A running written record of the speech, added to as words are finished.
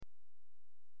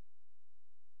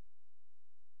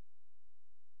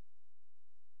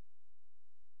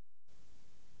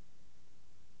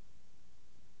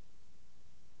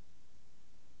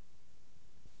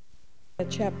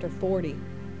chapter 40,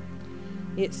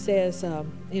 it says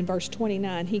in verse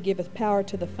 29, He giveth power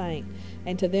to the faint,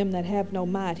 and to them that have no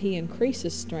might He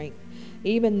increaseth strength.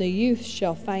 Even the youth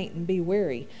shall faint and be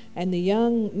weary, and the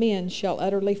young men shall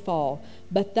utterly fall.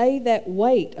 But they that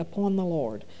wait upon the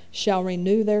Lord shall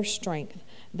renew their strength.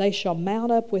 They shall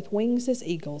mount up with wings as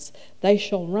eagles. They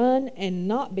shall run and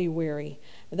not be weary.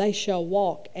 They shall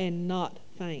walk and not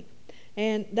faint.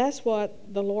 And that's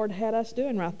what the Lord had us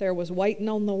doing right there, was waiting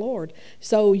on the Lord.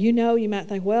 So, you might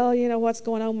think, well, what's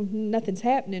going on? Nothing's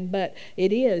happening. But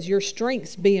it is. Your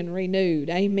strength's being renewed.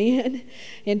 Amen.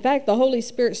 In fact, the Holy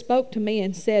Spirit spoke to me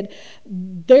and said,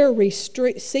 they're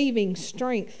receiving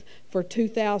strength for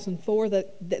 2004.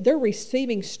 That they're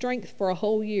receiving strength for a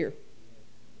whole year.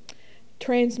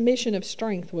 Transmission of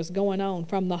strength was going on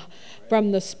from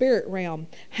the spirit realm.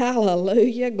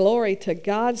 Hallelujah, glory to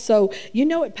God. So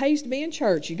it pays to be in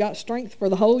church. You got strength for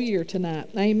the whole year tonight.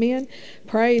 Amen.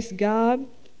 Praise God.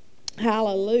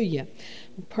 Hallelujah.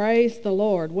 Praise the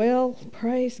Lord. Well,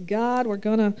 praise God.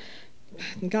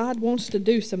 God wants to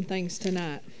do some things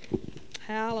tonight.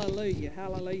 Hallelujah,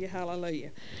 hallelujah,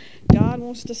 hallelujah. God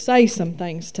wants to say some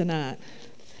things tonight.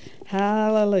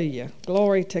 Hallelujah,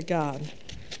 glory to God.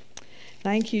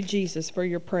 Thank you, Jesus, for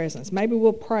your presence. Maybe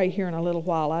we'll pray here in a little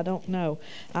while. I don't know.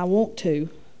 I want to.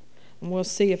 And we'll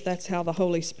see if that's how the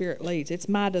Holy Spirit leads. It's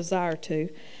my desire to.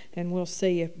 And we'll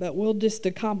see but we'll just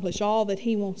accomplish all that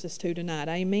He wants us to tonight.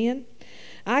 Amen?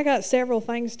 I got several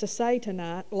things to say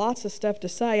tonight. Lots of stuff to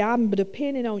say. I'm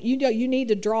depending on you. You need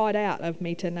to draw it out of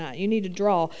me tonight. You need to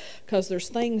draw, because there's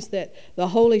things that the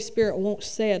Holy Spirit wants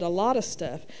said. A lot of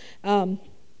stuff.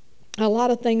 A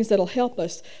lot of things that'll help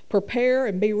us prepare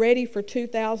and be ready for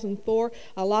 2004.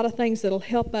 A lot of things that'll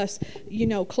help us,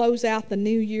 close out the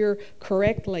new year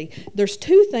correctly. There's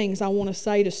two things I want to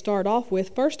say to start off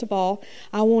with. First of all,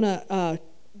 I want to...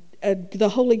 the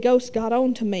Holy Ghost got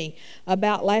on to me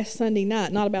about last Sunday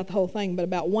night. Not about the whole thing, but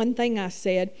about one thing I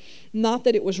said. Not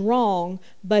that it was wrong,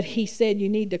 but He said you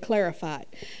need to clarify it.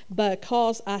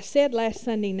 Because I said last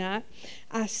Sunday night,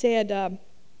 I said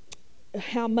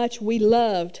how much we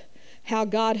loved how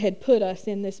God had put us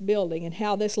in this building, and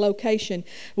how this location,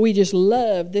 we just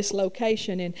loved this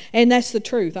location, and that's the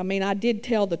truth. I mean, I did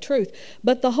tell the truth,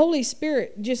 but the Holy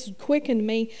Spirit just quickened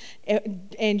me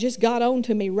and just got on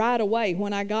to me right away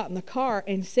when I got in the car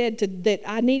and said that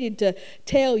I needed to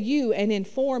tell you and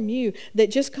inform you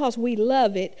that just because we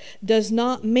love it does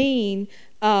not mean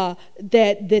that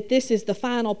this is the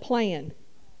final plan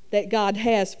that God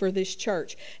has for this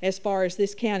church as far as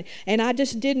this county. And I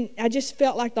just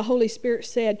felt like the Holy Spirit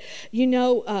said,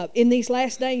 in these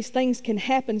last days, things can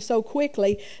happen so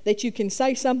quickly that you can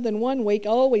say something one week,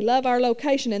 oh, we love our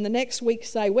location, and the next week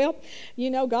say, well,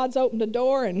 God's opened the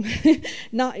door, and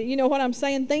not, what I'm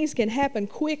saying? Things can happen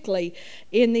quickly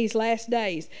in these last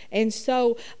days. And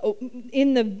so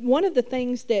one of the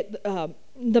things that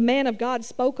the man of God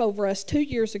spoke over us 2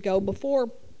 years ago before,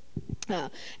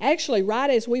 actually, right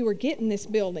as we were getting this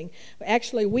building,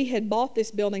 we had bought this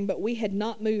building, but we had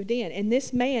not moved in. And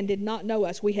this man did not know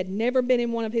us. We had never been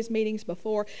in one of his meetings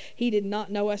before. He did not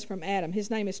know us from Adam.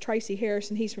 His name is Tracy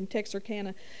Harrison. He's from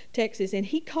Texarkana, Texas. And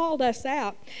he called us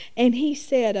out, and he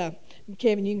said,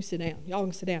 Kevin, you can sit down. Y'all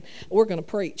can sit down. We're going to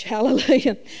preach.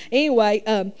 Hallelujah.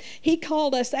 Anyway, he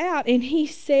called us out, and he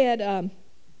said,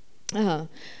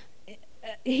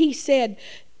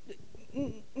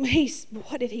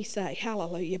 what did he say?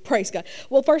 Hallelujah. Praise God.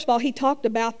 Well, first of all, he talked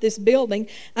about this building.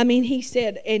 I mean, he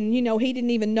said, and he didn't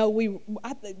even know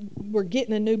we're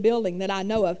getting a new building that I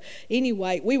know of.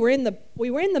 Anyway, we were in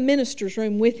the minister's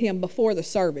room with him before the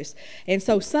service. And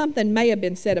so something may have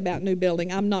been said about new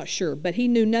building. I'm not sure, but he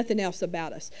knew nothing else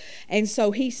about us. And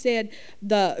so he said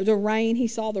the rain, he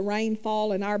saw the rain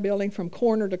fall in our building from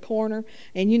corner to corner.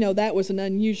 And that was an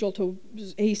unusual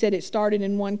he said it started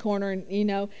in one corner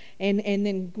and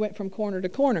then went from corner to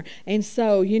corner. And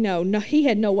so, he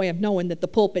had no way of knowing that the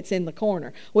pulpit's in the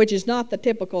corner, which is not the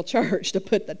typical church to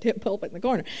put the pulpit in the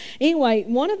corner. Anyway,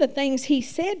 one of the things he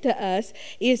said to us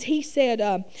is he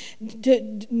said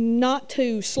not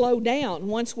to slow down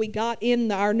once we got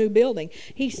in our new building.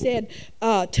 He said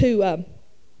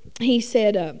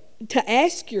to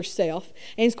ask yourself,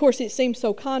 and of course it seems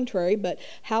so contrary, but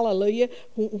hallelujah,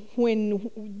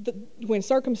 when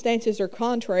circumstances are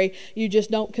contrary, you just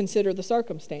don't consider the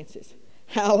circumstances.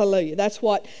 Hallelujah. That's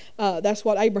what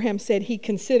Abraham said. He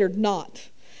considered not.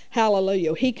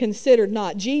 Hallelujah. He considered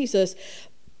not. Jesus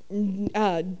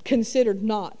considered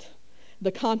not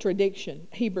the contradiction,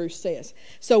 Hebrews says.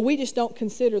 So we just don't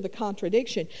consider the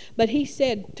contradiction. But he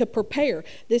said to prepare.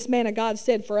 This man of God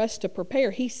said for us to prepare.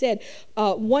 He said,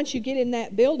 once you get in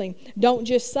that building, don't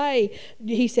just say,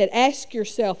 he said, ask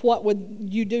yourself, what would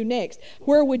you do next?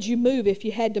 Where would you move if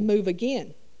you had to move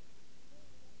again?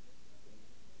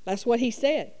 That's what he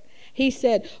said. He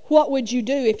said, what would you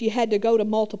do if you had to go to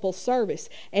multiple services?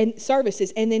 And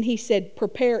then he said,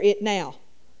 prepare it now.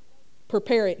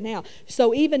 Prepare it now.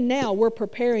 So even now, we're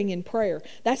preparing in prayer.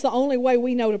 That's the only way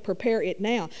we know to prepare it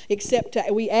now, except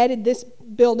we added this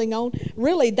building on.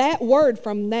 Really, that word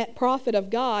from that prophet of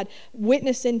God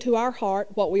witnessed into our heart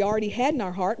what we already had in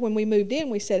our heart. When we moved in,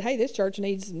 we said, hey, this church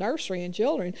needs nursery and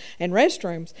children and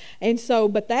restrooms. And so,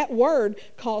 but that word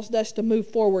caused us to move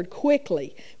forward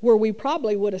quickly, where we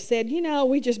probably would have said,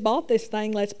 we just bought this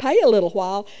thing, let's pay a little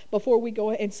while before we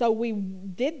go. And so we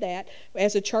did that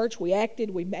as a church. We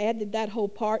added that whole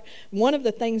part. One of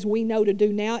the things we know to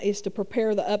do now is to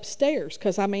prepare the upstairs,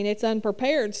 because it's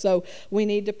unprepared, so we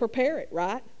need to prepare it,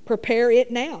 right? Prepare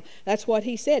it now. That's what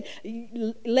he said.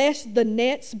 Lest the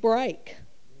nets break.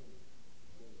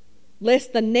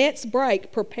 Lest the nets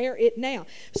break, prepare it now.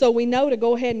 So we know to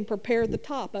go ahead and prepare the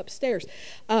top upstairs.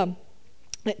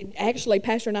 Actually,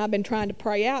 Pastor and I have been trying to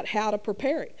pray out how to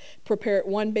prepare it. Prepare it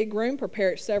one big room, prepare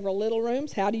it several little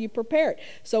rooms. How do you prepare it?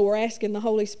 So we're asking the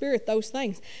Holy Spirit those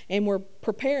things, and we're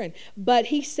preparing. But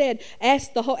he said,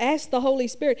 ask the Holy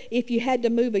Spirit, if you had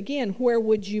to move again, where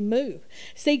would you move?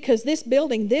 See, because this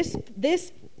building,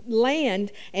 this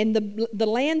land and the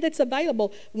land that's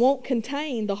available won't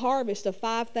contain the harvest of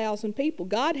 5,000 people.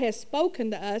 God has spoken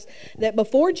to us that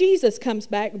before Jesus comes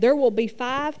back, there will be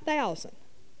 5,000.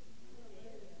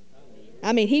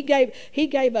 He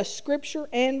gave us scripture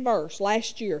and verse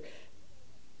last year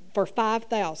for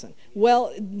 5,000.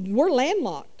 Well, we're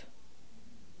landlocked.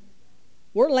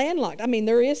 We're landlocked.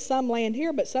 There is some land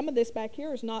here, but some of this back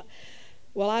here is not.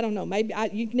 Well, I don't know. Maybe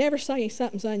you can never say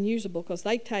something's unusable, because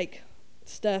they take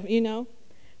stuff.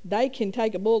 They can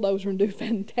take a bulldozer and do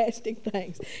fantastic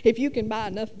things if you can buy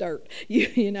enough dirt.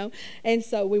 And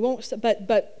so we won't.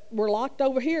 But we're locked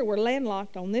over here. We're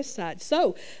landlocked on this side.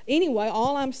 So anyway,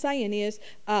 all I'm saying is,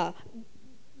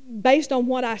 based on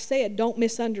what I said, don't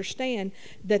misunderstand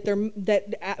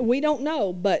that we don't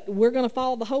know, but we're going to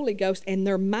follow the Holy Ghost, and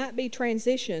there might be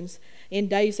transitions in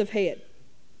days ahead.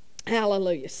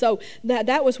 Hallelujah. So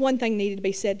that was one thing needed to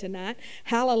be said tonight.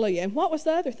 Hallelujah. And what was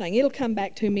the other thing? It'll come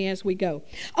back to me as we go.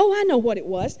 Oh, I know what it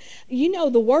was.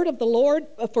 The word of the Lord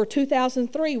for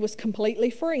 2003 was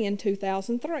completely free in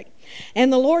 2003.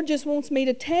 And the Lord just wants me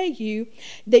to tell you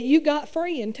that you got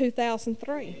free in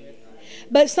 2003.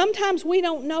 But sometimes we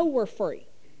don't know we're free.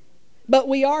 But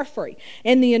we are free.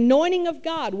 And the anointing of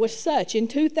God was such in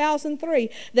 2003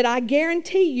 that I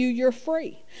guarantee you're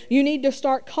free. You need to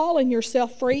start calling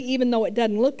yourself free, even though it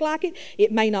doesn't look like it.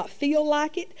 It may not feel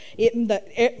like it.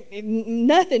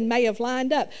 Nothing may have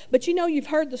lined up. But you've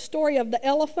heard the story of the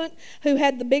elephant who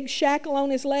had the big shackle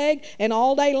on his leg, and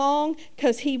all day long,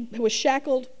 because he was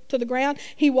shackled to the ground,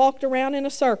 he walked around in a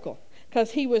circle,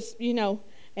 because he was,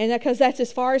 and because that's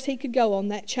as far as he could go on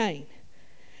that chain.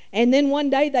 And then one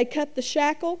day they cut the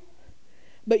shackle,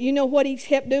 but you know what he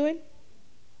kept doing?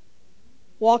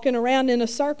 Walking around in a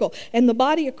circle. And the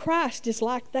body of Christ is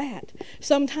like that.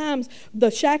 Sometimes the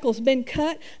shackle's been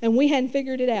cut and we hadn't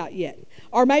figured it out yet.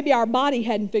 Or maybe our body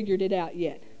hadn't figured it out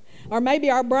yet. Or maybe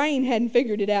our brain hadn't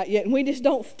figured it out yet, and we just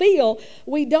don't feel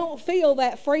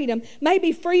that freedom.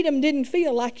 Maybe freedom didn't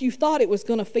feel like you thought it was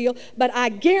going to feel, but I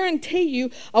guarantee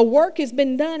you a work has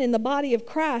been done in the body of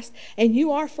Christ, and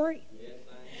you are free.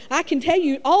 I can tell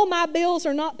you all my bills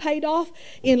are not paid off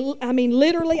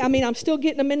literally. I'm still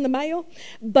getting them in the mail,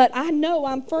 but I know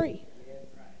I'm free.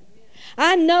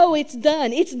 I know it's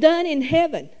done. It's done in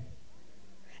heaven.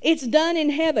 It's done in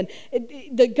heaven.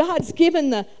 God's given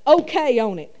the okay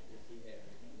on it.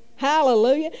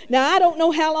 Hallelujah. Now, I don't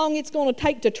know how long it's going to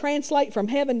take to translate from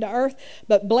heaven to earth,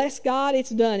 but bless God,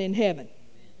 it's done in heaven.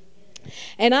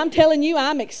 And I'm telling you,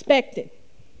 I'm expecting.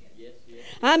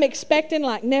 I'm expecting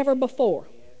like never before.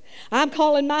 I'm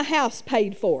calling my house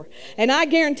paid for. And I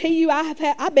guarantee you I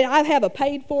have a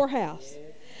paid for house.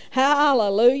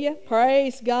 Hallelujah.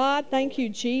 Praise God. Thank you,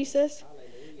 Jesus.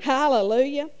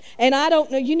 Hallelujah. And I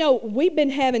don't know, we've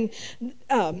been having,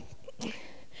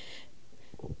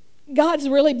 God's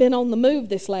really been on the move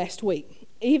this last week.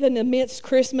 Even amidst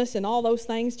Christmas and all those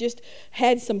things, just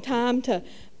had some time to,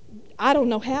 I don't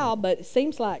know how, but it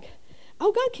seems like,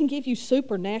 God can give you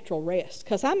supernatural rest.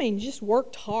 Because, just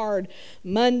worked hard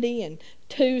Monday and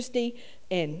Tuesday,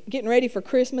 and getting ready for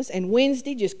Christmas, and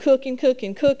Wednesday just cooking,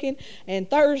 and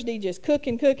Thursday just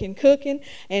cooking,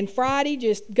 and Friday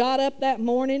just got up that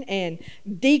morning and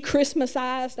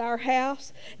de-Christmasized our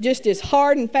house just as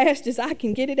hard and fast as I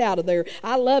can get it out of there.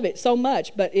 I love it so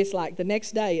much, but it's like the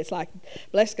next day, it's like,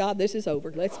 bless God, this is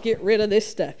over. Let's get rid of this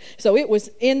stuff. So it was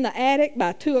in the attic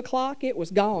by 2 o'clock. It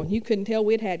was gone. You couldn't tell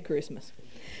we'd had Christmas.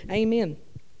 Amen.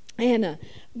 And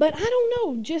but I don't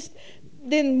know, just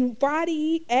then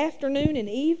Friday afternoon and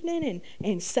evening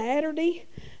and Saturday,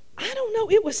 I don't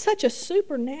know, it was such a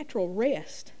supernatural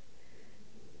rest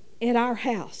at our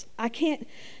house. I can't,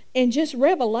 and just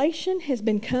revelation has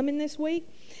been coming this week.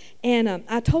 And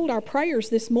I told our prayers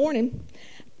this morning,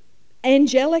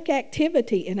 angelic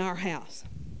activity in our house.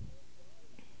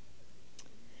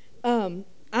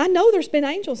 I know there's been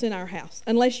angels in our house,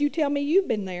 unless you tell me you've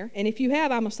been there. And if you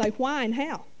have, I'm going to say why and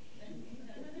how.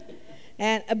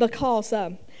 And because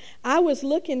I was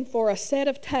looking for a set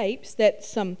of tapes that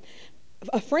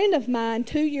a friend of mine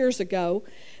 2 years ago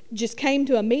just came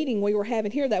to a meeting we were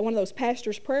having here, that one of those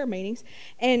pastors' prayer meetings,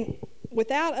 and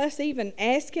without us even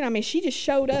asking, I mean, she just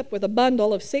showed up with a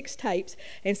bundle of 6 tapes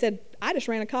and said, I just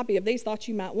ran a copy of these, thought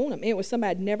you might want them. And it was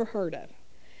somebody I'd never heard of.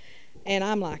 And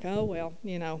I'm like, oh, well,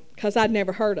 because I'd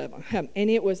never heard of him. And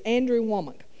it was Andrew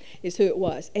Wommack is who it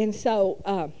was. And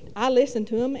so I listened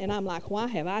to him, and I'm like, why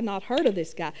have I not heard of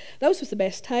this guy? Those was the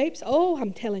best tapes. Oh,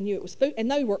 I'm telling you, it was food.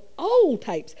 And they were old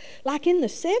tapes, like in the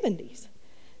 70s.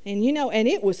 And, and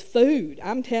it was food.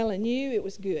 I'm telling you, it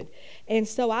was good. And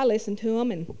so I listened to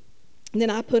him, and then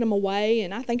I put them away.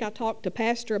 And I think I talked to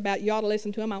Pastor about you ought to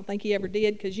listen to him. I don't think he ever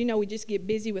did, because, we just get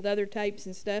busy with other tapes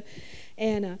and stuff.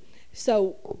 And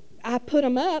so I put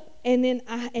them up, and then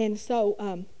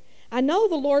I know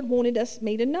the Lord wanted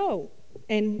me to know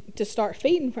and to start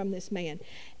feeding from this man.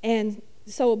 And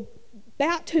so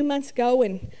about 2 months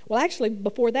ago, actually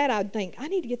before that, I'd think, I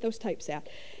need to get those tapes out.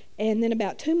 And then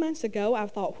about 2 months ago, I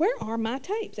thought, where are my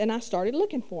tapes? And I started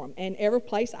looking for them. And every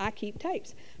place I keep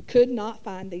tapes, could not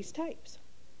find these tapes.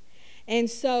 And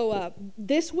so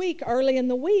this week, early in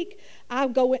the week, I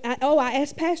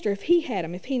asked Pastor if he had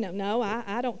them. If he no,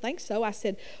 I don't think so. I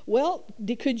said, well,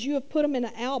 could you have put them in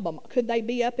an album? Could they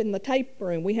be up in the tape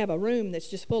room? We have a room that's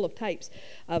just full of tapes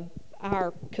of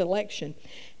our collection,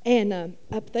 and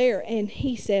up there. And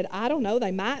he said, I don't know,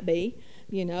 they might be,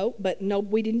 but no,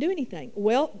 we didn't do anything.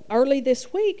 Well, early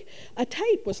this week, a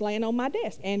tape was laying on my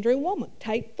desk, Andrew Wommack,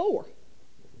 tape 4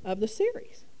 of the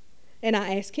series. And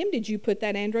I asked him, did you put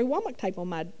that Andrew Wommack tape on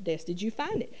my desk? Did you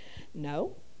find it?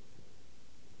 No.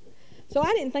 So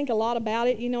I didn't think a lot about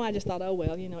it. I just thought, oh,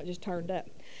 well, it just turned up.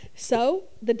 So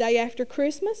the day after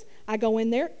Christmas, I go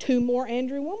in there. 2 more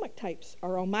Andrew Wommack tapes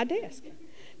are on my desk.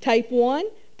 Tape 1,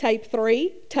 tape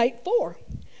 3, tape 4.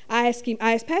 I asked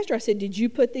Pastor, I said, did you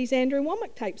put these Andrew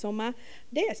Wommack tapes on my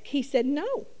desk? He said,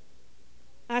 no.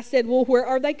 I said, well, where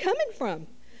are they coming from?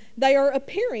 They are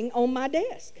appearing on my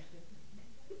desk.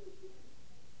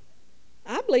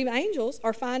 I believe angels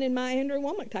are finding my Andrew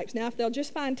Wommack tapes. Now, if they'll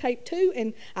just find tape 2,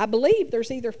 and I believe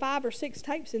there's either 5 or 6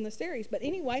 tapes in the series. But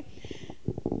anyway,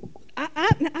 I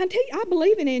tell you, I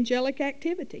believe in angelic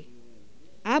activity.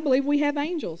 I believe we have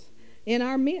angels in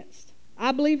our midst.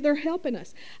 I believe they're helping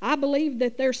us. I believe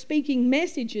that they're speaking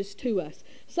messages to us,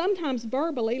 sometimes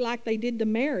verbally, like they did to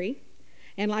Mary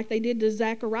and like they did to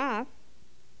Zechariah,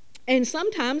 and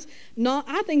sometimes not.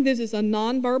 I think this is a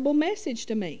nonverbal message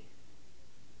to me.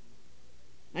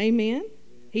 Amen.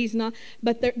 He's not,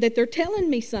 but they're telling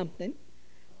me something.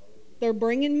 They're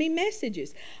bringing me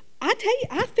messages. I tell you,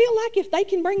 I feel like if they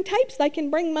can bring tapes, they can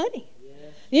bring money.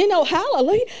 Yes.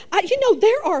 Hallelujah.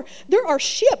 There are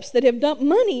ships that have dumped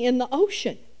money in the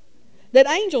ocean that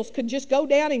angels could just go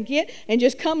down and get and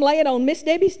just come lay it on Miss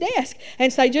Debbie's desk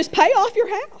and say, just pay off your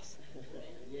house.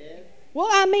 Yes. Well,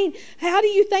 I mean, how do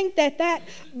you think that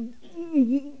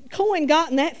coin got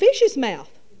in that fish's mouth?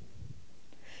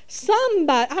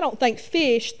 Somebody, I don't think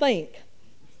fish think.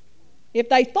 If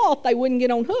they thought, they wouldn't get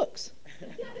on hooks.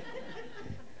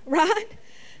 Right?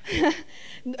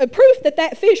 Proof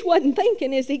that fish wasn't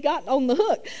thinking is he got on the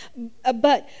hook.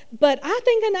 But I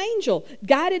think an angel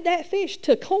guided that fish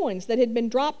to coins that had been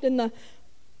dropped in the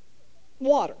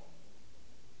water.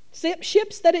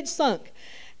 Ships that had sunk.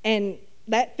 And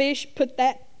that fish put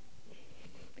that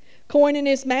coin in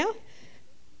his mouth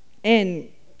and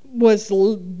was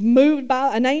moved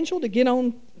by an angel to get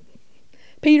on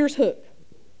Peter's hook.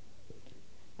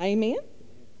 Amen.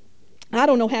 I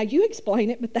don't know how you explain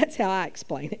it, but that's how I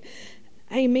explain it.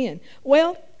 Amen.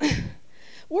 Well,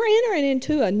 we're entering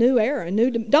into a new era.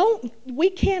 We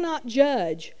cannot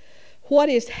judge what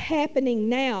is happening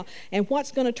now and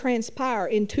what's going to transpire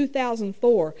in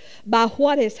 2004 by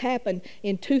what has happened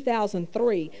in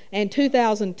 2003 and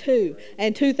 2002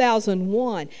 and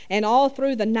 2001 and all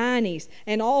through the 90s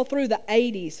and all through the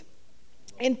 80s.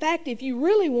 In fact, if you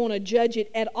really want to judge it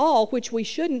at all, which we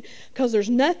shouldn't, because there's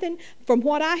nothing, from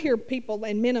what I hear people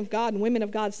and men of God and women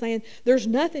of God saying, there's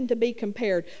nothing to be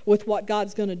compared with what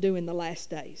God's going to do in the last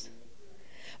days.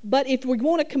 But if we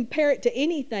want to compare it to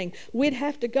anything, we'd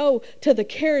have to go to the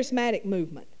charismatic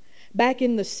movement back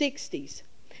in the 60s.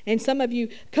 And some of you,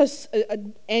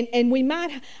 and we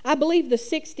might, I believe the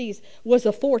 60s was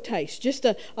a foretaste, just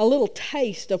a little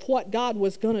taste of what God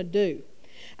was going to do.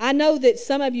 I know that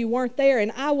some of you weren't there,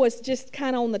 and I was just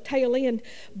kind of on the tail end,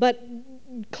 but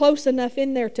close enough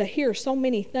in there to hear so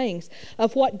many things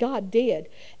of what God did.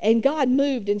 And God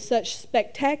moved in such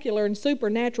spectacular and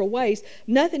supernatural ways,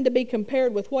 nothing to be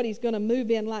compared with what He's going to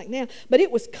move in like now. But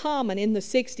it was common in the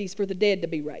 60s for the dead to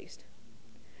be raised.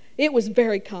 It was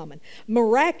very common.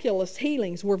 Miraculous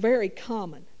healings were very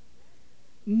common.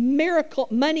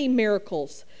 Money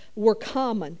miracles were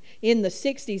common in the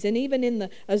 60s, and even in the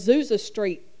Azusa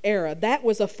Street era. That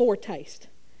was a foretaste,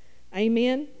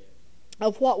 amen,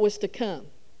 of what was to come.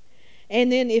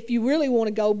 And then if you really want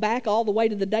to go back all the way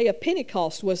to the day of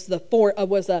Pentecost was the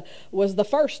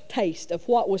first taste of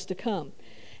what was to come.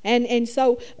 And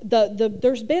so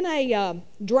there's been a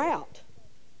drought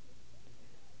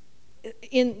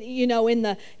in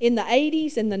the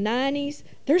 80s and the 90s.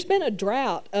 There's been a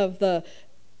drought of the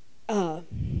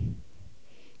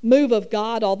move of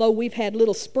God, although we've had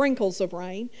little sprinkles of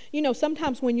rain.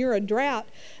 Sometimes when you're a drought,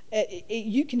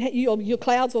 your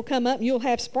clouds will come up and you'll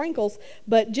have sprinkles,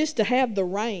 but just to have the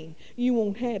rain, you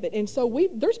won't have it. And so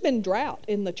there's been drought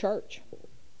in the church.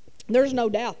 There's no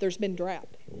doubt there's been drought.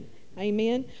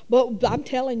 Amen. But I'm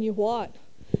telling you what,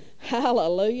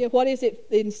 hallelujah. What is it?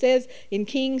 It says in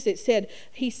Kings, it said,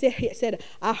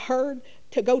 I heard,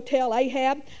 to go tell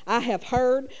Ahab, I have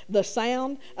heard the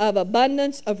sound of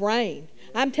abundance of rain.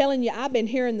 I'm telling you, I've been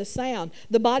hearing the sound.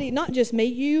 The body, not just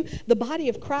me, the body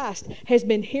of Christ has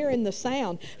been hearing the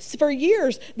sound. For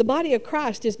years, the body of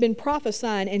Christ has been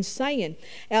prophesying and saying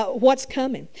what's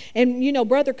coming. And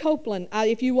Brother Copeland,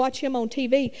 if you watch him on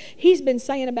TV, he's been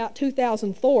saying about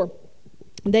 2004,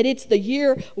 that it's the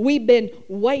year we've been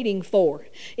waiting for.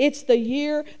 It's the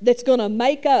year that's going to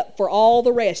make up for all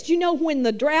the rest. When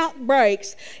the drought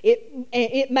breaks,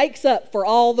 it makes up for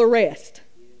all the rest.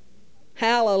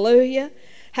 Hallelujah.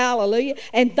 Hallelujah.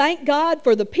 And thank God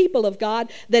for the people of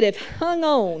God that have hung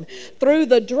on through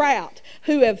the drought,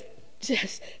 who have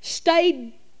just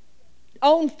stayed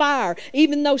on fire,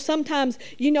 even though sometimes,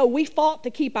 we fought to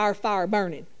keep our fire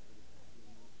burning.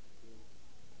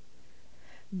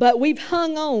 But we've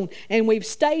hung on and we've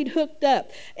stayed hooked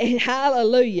up. And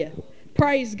hallelujah.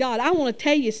 Praise God. I want to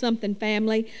tell you something,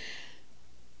 family.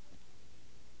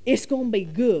 It's going to be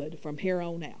good from here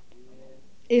on out.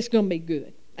 It's going to be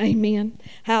good. Amen.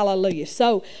 Hallelujah.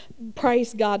 So,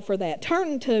 praise God for that.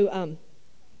 Turn to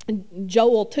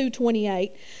Joel 2:28.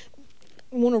 I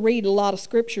want to read a lot of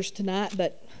scriptures tonight,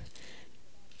 but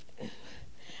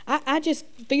I just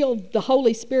feel the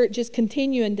Holy Spirit just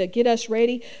continuing to get us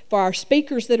ready for our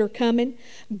speakers that are coming,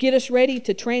 get us ready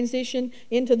to transition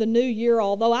into the new year,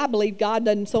 although I believe God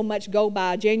doesn't so much go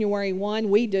by January 1,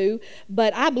 we do,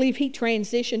 but I believe He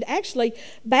transitioned. Actually,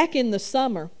 back in the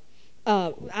summer,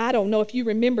 I don't know if you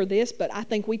remember this, but I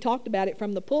think we talked about it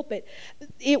from the pulpit.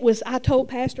 I told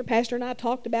Pastor and I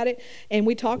talked about it, and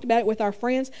we talked about it with our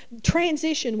friends.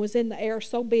 Transition was in the air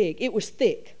so big. It was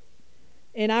thick.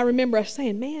 And I remember us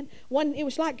saying, man, it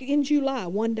was like in July,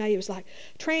 one day it was like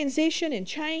transition and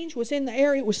change was in the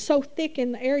air. It was so thick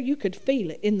in the air, you could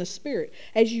feel it in the spirit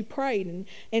as you prayed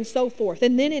and so forth.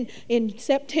 And then in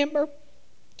September,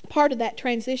 part of that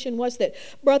transition was that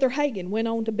Brother Hagin went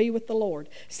on to be with the Lord.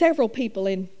 Several people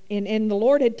and the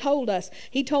Lord had told us,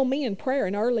 He told me in prayer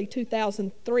in early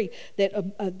 2003 that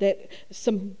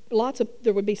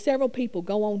there would be several people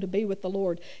go on to be with the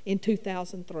Lord in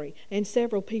 2003, and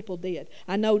several people did.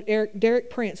 I know Derek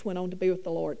Prince went on to be with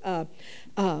the Lord.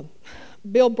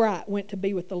 Bill Bright went to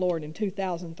be with the Lord in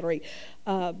 2003.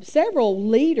 Several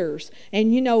leaders,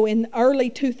 and in early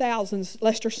 2000s,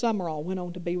 Lester Summerall went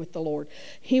on to be with the Lord.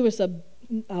 He was a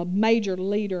major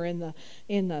leader in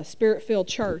the Spirit-filled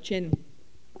church, and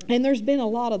there's been a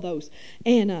lot of those.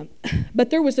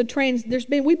 But there was we've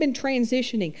been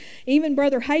transitioning. Even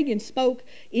Brother Hagin spoke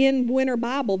in Winter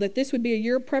Bible that this would be a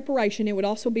year of preparation. It would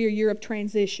also be a year of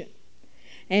transition.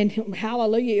 And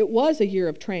hallelujah, it was a year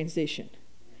of transition.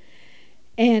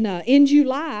 And in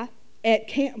July, at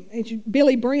camp,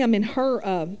 Billy Brim in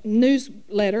her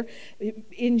newsletter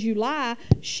in July,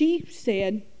 she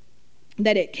said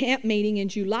that at camp meeting in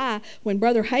July, when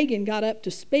Brother Hagin got up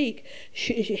to speak,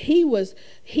 he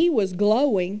was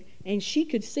glowing, and she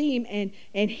could see him,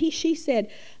 and she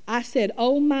said, I said,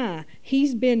 oh my,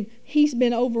 he's been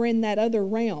over in that other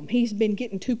realm. He's been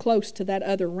getting too close to that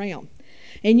other realm.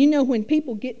 And you know, when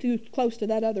people get too close to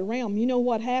that other realm, you know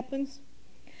what happens?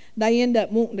 They end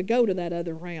up wanting to go to that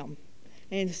other realm.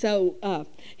 And so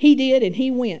he did, and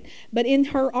he went. But in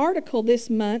her article this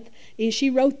month, she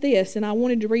wrote this, and I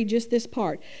wanted to read just this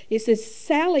part. It says,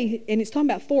 Sally, and it's talking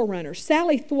about forerunners.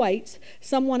 Sally Thwaites,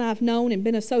 someone I've known and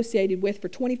been associated with for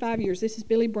 25 years, this is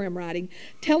Billy Brim writing,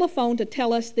 telephoned to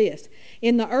tell us this.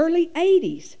 In the early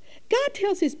 80s, God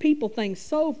tells his people things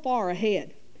so far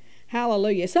ahead.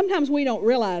 Hallelujah. Sometimes we don't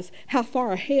realize how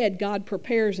far ahead God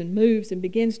prepares and moves and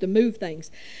begins to move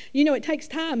things. You know, it takes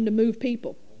time to move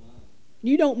people.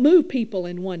 You don't move people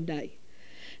in one day.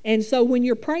 And so when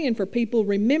you're praying for people,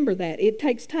 remember that. It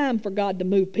takes time for God to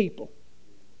move people.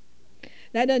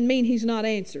 That doesn't mean he's not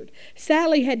answered.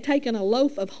 Sally had taken a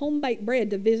loaf of home-baked bread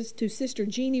to visit to Sister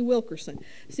Jeannie Wilkerson.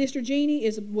 Sister Jeannie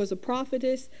was a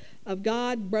prophetess of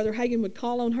God. Brother Hagin would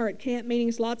call on her at camp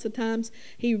meetings lots of times.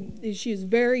 She is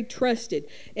very trusted.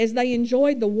 As they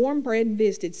enjoyed the warm bread and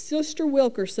visited, Sister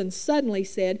Wilkerson suddenly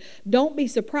said, don't be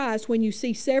surprised when you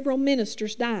see several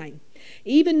ministers dying.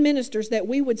 Even ministers that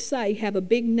we would say have a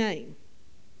big name.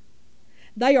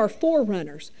 They are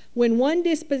forerunners. When one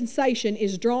dispensation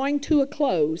is drawing to a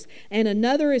close and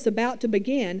another is about to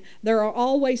begin, there are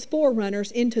always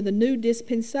forerunners into the new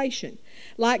dispensation.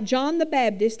 Like John the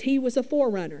Baptist, he was a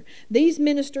forerunner. These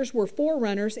ministers were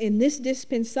forerunners in this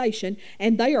dispensation,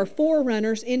 and they are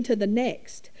forerunners into the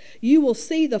next. You will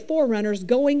see the forerunners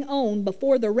going on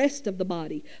before the rest of the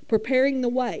body, preparing the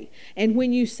way. And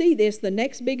when you see this, the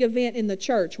next big event in the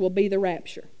church will be the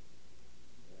rapture.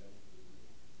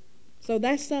 So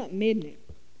that's something, isn't it?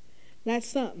 That's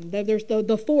something. There's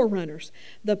the forerunners,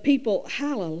 the people,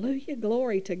 hallelujah,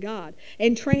 glory to God.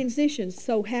 And transitions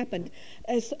started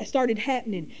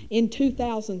happening in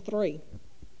 2003.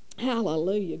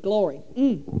 Hallelujah, glory.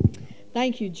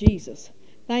 Thank you, Jesus.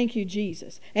 Thank you,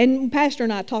 Jesus. And Pastor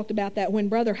and I talked about that when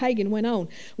Brother Hagin went on.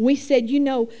 We said, you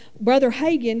know, Brother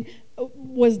Hagin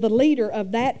was the leader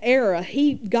of that era.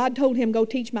 God told him, go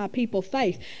teach my people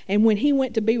faith. And when he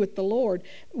went to be with the Lord,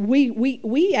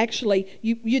 we actually,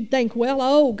 you'd think, well,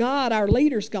 oh God, our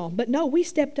leader's gone. But no, we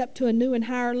stepped up to a new and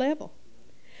higher level.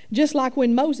 Just like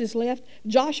when Moses left,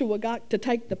 Joshua got to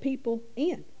take the people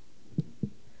in.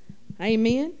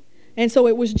 Amen. And so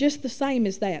it was just the same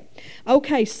as that.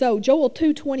 Okay, so Joel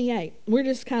 2:28. We're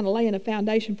just kind of laying a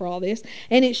foundation for all this.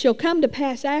 And it shall come to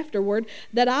pass afterward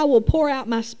that I will pour out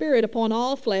my spirit upon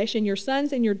all flesh, and your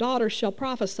sons and your daughters shall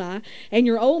prophesy, and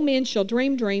your old men shall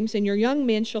dream dreams, and your young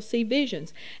men shall see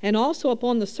visions. And also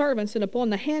upon the servants and upon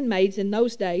the handmaids in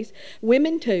those days,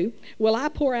 women too, will I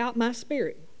pour out my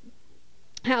spirit.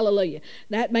 Hallelujah.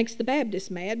 That makes the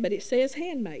Baptists mad, but it says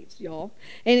handmaids, y'all.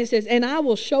 And it says, and I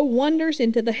will show wonders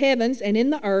into the heavens and in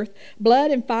the earth,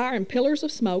 blood and fire and pillars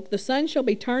of smoke. The sun shall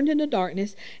be turned into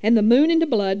darkness and the moon into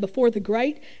blood before the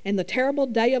great and the terrible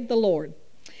day of the Lord.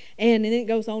 And then it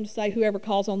goes on to say, whoever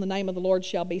calls on the name of the Lord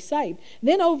shall be saved.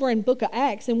 Then over in book of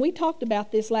Acts, and we talked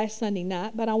about this last Sunday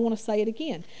night, but I want to say it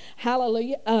again.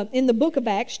 Hallelujah. In the book of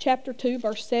Acts, chapter 2,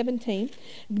 verse 17,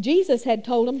 Jesus had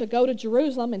told them to go to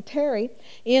Jerusalem and tarry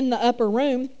in the upper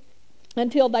room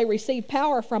until they received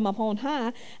power from on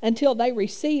high, until they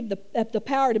received the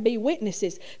power to be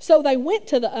witnesses. So they went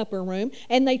to the upper room,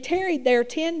 and they tarried there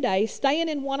 10 days, staying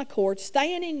in one accord,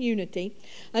 staying in unity.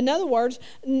 In other words,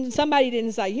 somebody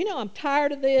didn't say, you know, I'm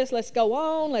tired of this, let's go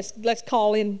on, let's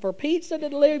call in for pizza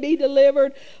to be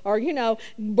delivered, or, you know,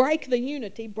 break the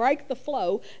unity, break the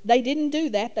flow. They didn't do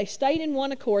that. They stayed in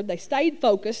one accord, they stayed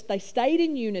focused, they stayed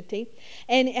in unity.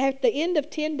 And at the end of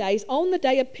 10 days, on the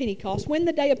day of Pentecost, when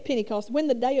the day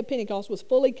of Pentecost was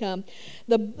fully come,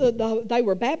 they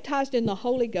were baptized in the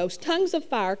Holy Ghost. Tongues of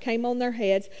fire came on their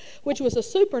heads, which was a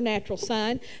supernatural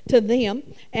sign to them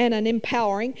and an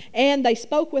empowering. And they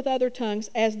spoke with other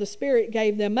tongues as the Spirit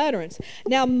gave them utterance.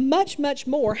 Now, much, much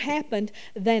more happened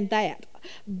than that.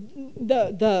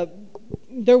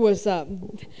 There was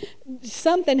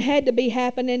something had to be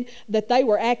happening, that they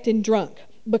were acting drunk.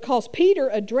 Because Peter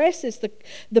addresses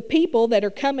the people that are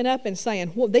coming up and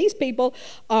saying, well, these people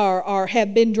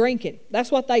have been drinking. That's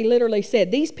what they literally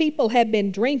said. These people have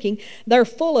been drinking. They're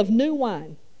full of new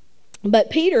wine.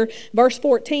 But Peter, verse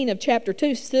 14 of chapter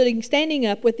 2, standing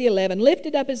up with the 11,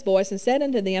 lifted up his voice and said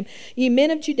unto them, Ye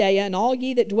men of Judea, and all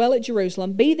ye that dwell at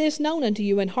Jerusalem, be this known unto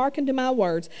you, and hearken to my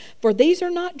words. For these are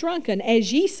not drunken,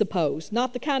 as ye suppose,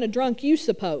 not the kind of drunk you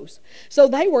suppose. So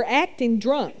they were acting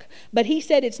drunk. But he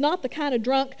said it's not the kind of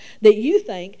drunk that you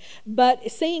think,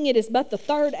 but seeing it is but the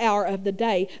third hour of the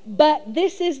day. But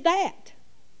this is that.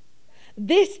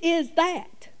 This is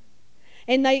that.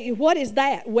 And what is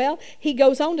that? Well, he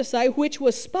goes on to say, which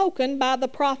was spoken by the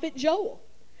prophet Joel.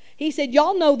 He said,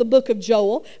 y'all know the book of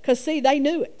Joel, because see, they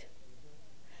knew it.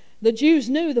 The Jews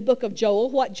knew the book of Joel,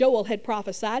 what Joel had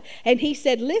prophesied. And he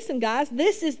said, listen guys,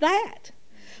 this is that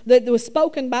was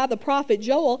spoken by the prophet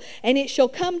Joel. And it shall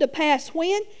come to pass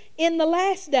when? In the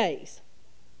last days.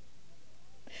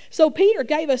 So Peter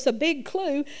gave us a big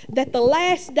clue that the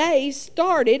last days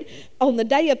started on the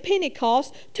day of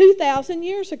Pentecost 2,000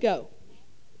 years ago.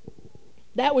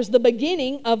 That was the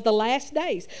beginning of the last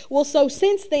days. Well, so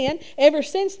since then, ever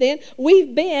since then,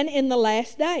 we've been in the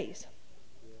last days.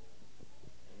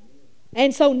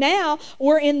 And so now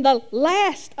we're in the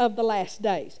last of the last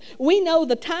days. We know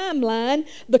the timeline.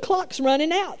 The clock's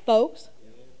running out, folks.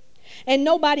 And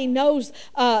nobody knows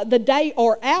the day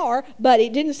or hour, but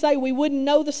it didn't say we wouldn't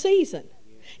know the season.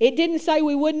 It didn't say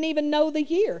we wouldn't even know the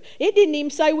year. It didn't even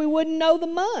say we wouldn't know the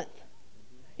month.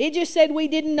 It just said we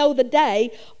didn't know the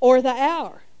day or the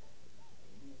hour.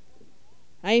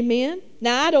 Amen.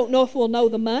 Now, I don't know if we'll know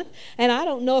the month, and I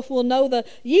don't know if we'll know the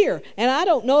year, and I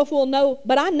don't know if we'll know,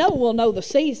 but I know we'll know the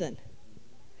season.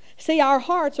 See, our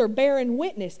hearts are bearing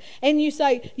witness. And you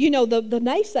say, you know, the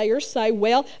naysayers say,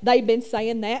 well, they've been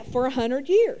saying that for 100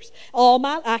 years.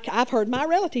 I've heard my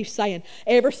relatives saying,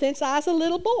 ever since I was a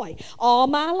little boy, all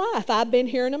my life, I've been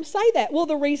hearing them say that. Well,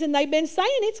 the reason they've been saying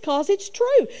it's because it's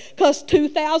true. Because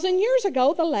 2,000 years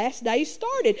ago, the last days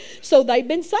started. So they've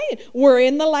been saying, we're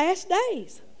in the last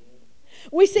days.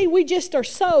 We just are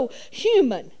so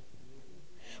human.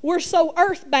 We're so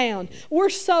earthbound. We're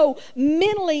so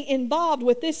mentally involved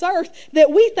with this earth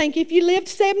that we think if you lived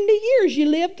 70 years, you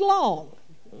lived long.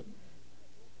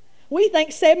 We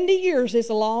think 70 years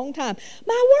is a long time.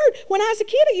 My word, when I was a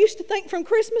kid, I used to think from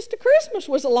Christmas to Christmas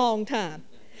was a long time.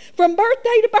 From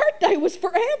birthday to birthday was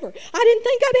forever. I didn't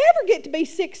think I'd ever get to be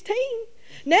 16.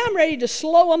 Now I'm ready to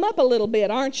slow them up a little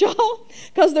bit, aren't y'all?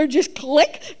 Because they're just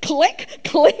click, click,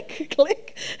 click,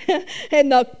 click.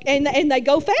 And they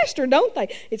go faster, don't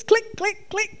they? It's click, click,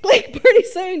 click, click. Pretty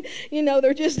soon, you know,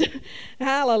 they're just,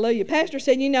 hallelujah. Pastor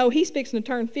said, you know, he's fixing to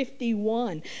turn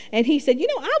 51. And he said, you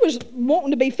know, I was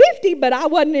wanting to be 50, but I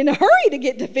wasn't in a hurry to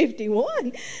get to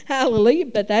 51. Hallelujah.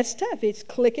 But that's tough. It's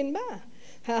clicking by.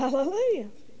 Hallelujah.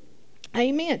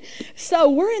 Amen. So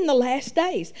we're in the last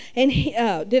days. And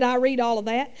did I read all of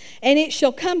that? And it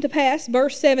shall come to pass,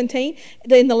 verse 17,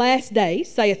 in the last days,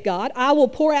 saith God, I will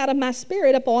pour out of my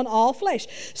spirit upon all flesh.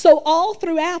 So all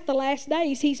throughout the last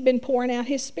days, he's been pouring out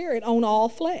his spirit on all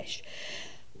flesh.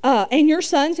 And your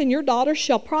sons and your daughters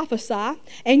shall prophesy,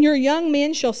 and your young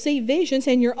men shall see visions,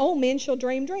 and your old men shall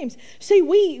dream dreams. See,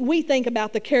 we think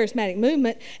about the charismatic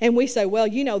movement, and we say, well,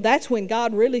 you know, that's when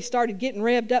God really started getting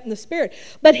revved up in the spirit.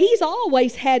 But he's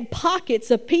always had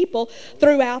pockets of people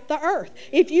throughout the earth.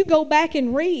 If you go back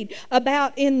and read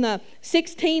about in the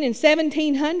 16 and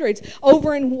 1700s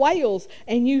over in Wales,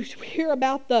 and you hear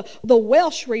about the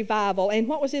Welsh revival, and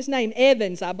what was his name?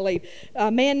 Evans, I believe. A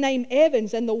man named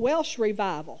Evans and the Welsh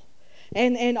revival.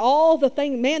 And all the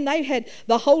things, man, they had,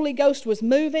 the Holy Ghost was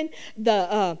moving,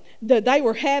 they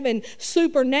were having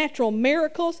supernatural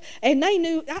miracles, and they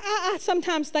knew, I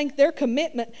sometimes think their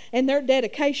commitment and their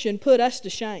dedication put us to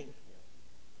shame.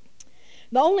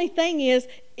 The only thing is,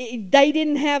 they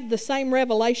didn't have the same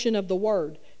revelation of the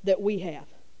Word that we have.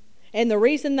 And the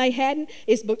reason they hadn't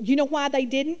is, you know why they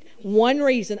didn't? One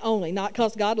reason only. Not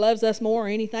because God loves us more or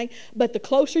anything, but the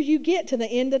closer you get to the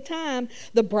end of time,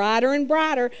 the brighter and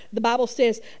brighter. The Bible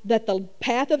says that the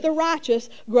path of the righteous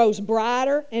grows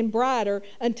brighter and brighter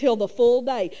until the full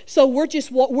day. So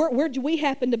we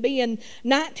happen to be in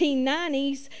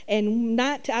 1990s and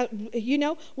you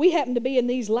know, we happen to be in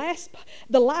these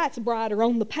the light's brighter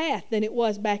on the path than it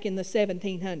was back in the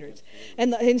 1700s.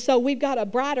 And so we've got a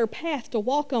brighter path to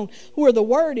walk on where the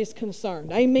Word is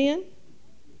concerned. Amen.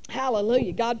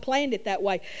 Hallelujah. God planned it that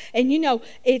way. And you know,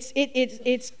 it's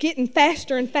getting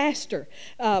faster and faster.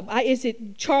 Is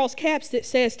it Charles Capps that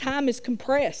says time is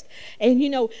compressed? And you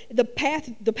know, the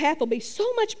path will be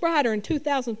so much brighter in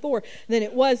 2004 than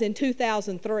it was in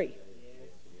 2003.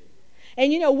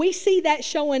 And you know, we see that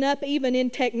showing up even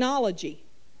in technology.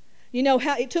 You know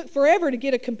how it took forever to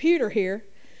get a computer here.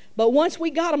 But once we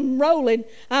got them rolling,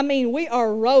 I mean, we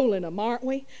are rolling them, aren't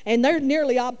we? And they're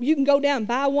nearly, you can go down and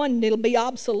buy one and it'll be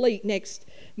obsolete next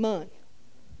month,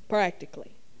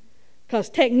 practically. Because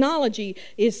technology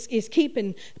is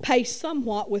keeping pace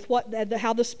somewhat with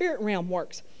how the spirit realm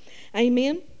works.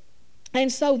 Amen? And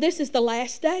so this is the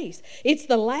last days. It's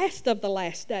the last of the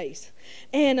last days.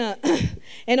 And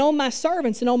and on my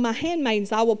servants and on my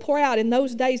handmaidens I will pour out in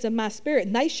those days of my spirit,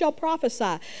 and they shall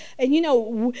prophesy. And you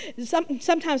know,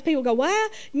 sometimes people go, "Why?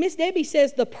 Miss Debbie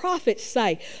says the prophets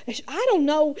say." I don't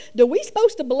know. Are we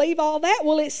supposed to believe all that?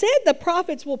 Well, it said the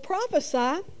prophets will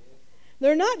prophesy.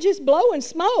 They're not just blowing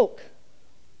smoke.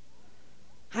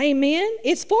 Amen?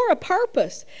 It's for a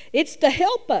purpose. It's to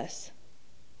help us.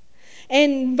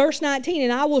 And verse 19,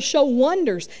 and I will show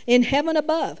wonders in heaven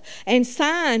above, and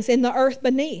signs in the earth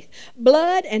beneath,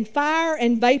 blood and fire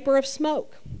and vapor of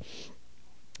smoke.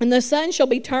 And the sun shall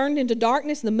be turned into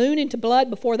darkness, the moon into blood,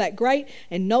 before that great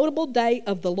and notable day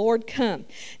of the Lord come.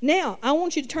 Now, I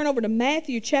want you to turn over to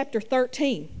Matthew chapter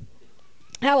 13.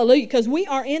 Hallelujah, because we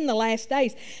are in the last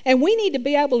days, and we need to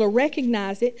be able to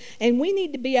recognize it, and we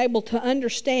need to be able to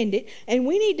understand it, and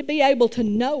we need to be able to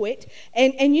know it.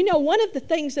 And you know, one of the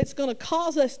things that's going to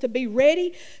cause us to be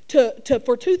ready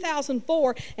for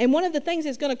 2004, and one of the things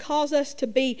that's going to cause us to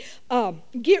be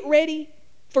get ready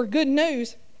for good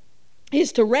news,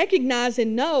 is to recognize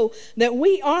and know that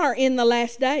we are in the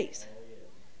last days.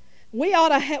 We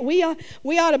ought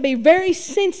to be very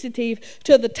sensitive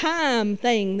to the time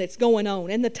thing that's going on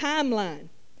and the timeline.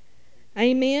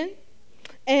 Amen.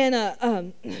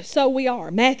 And so we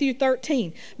are. Matthew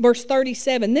 13, verse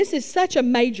 37. This is such a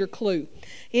major clue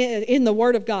in the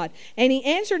Word of God. And he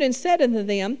answered and said unto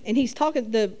them, and he's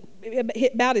talking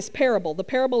about his parable, the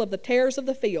parable of the tares of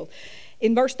the field.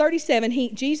 In verse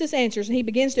 37, Jesus answers, and he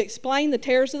begins to explain the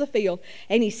tares of the field.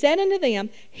 And he said unto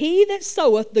them, He that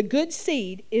soweth the good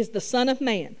seed is the Son of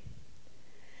Man.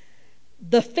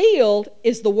 The field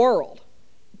is the world.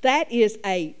 That is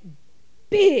a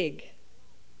big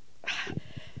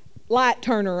light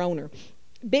turner on her.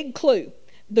 Big clue.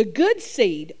 The good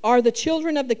seed are the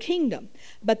children of the kingdom,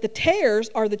 but the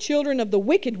tares are the children of the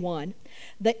wicked one.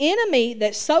 The enemy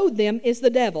that sowed them is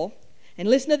the devil. And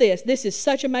listen to this. This is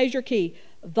such a major key.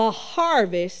 The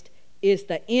harvest is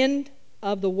the end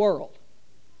of the world.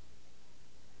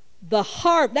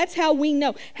 That's how we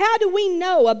know. How do we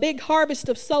know a big harvest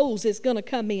of souls is going to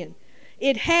come in?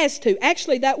 It has to.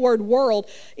 Actually, that word world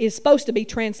is supposed to be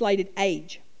translated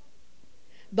age.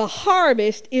 The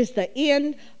harvest is the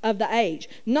end of the age,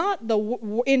 not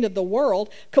the end of the world.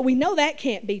 Because we know that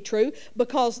can't be true,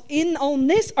 because on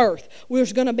this earth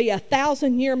there's going to be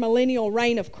 1,000-year millennial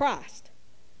reign of Christ.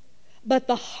 But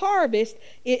the harvest,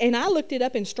 and I looked it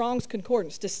up in Strong's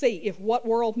Concordance to see if what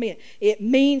world meant. It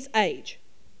means age.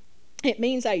 It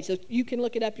means age. So you can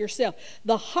look it up yourself.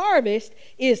 The harvest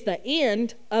is the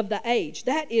end of the age.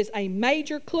 That is a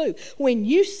major clue. When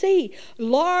you see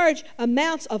large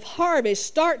amounts of harvest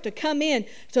start to come in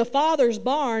to Father's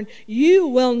barn, you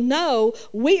will know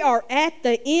we are at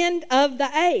the end of the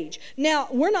age. Now,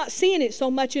 we're not seeing it so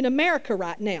much in America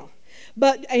right now.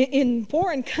 But in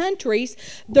foreign countries,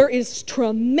 there is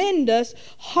tremendous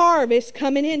harvest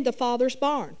coming into Father's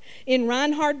barn. In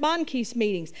Reinhard Bonnke's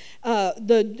meetings,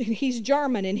 he's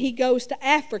German and he goes to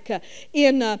Africa.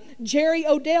 In Jerry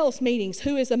Odell's meetings,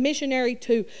 who is a missionary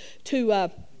to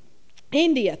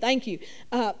India, thank you.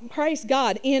 Praise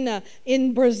God.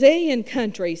 In Brazilian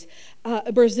countries,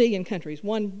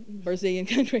 one Brazilian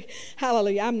country.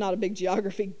 Hallelujah. I'm not a big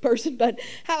geography person, but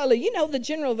hallelujah. You know the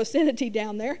general vicinity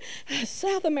down there.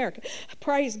 South America.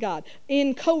 Praise God.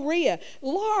 In Korea,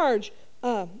 large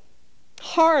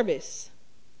harvests.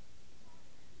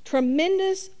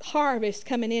 Tremendous harvest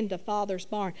coming into Father's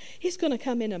barn. It's going to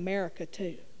come in America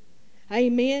too.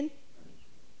 Amen.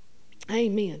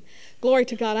 Amen. Glory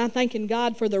to God. I'm thanking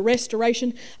God for the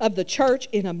restoration of the church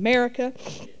in America.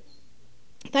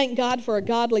 Thank God for a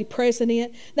godly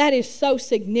president. That is so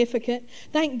significant.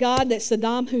 Thank God that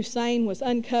Saddam Hussein was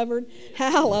uncovered.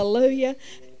 Hallelujah.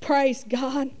 Praise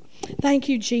God. Thank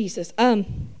you, Jesus. Turn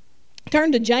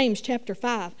to James chapter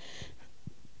 5.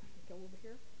 Go over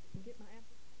here and get my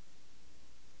apple.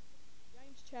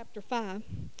 James chapter 5.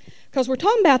 Because we're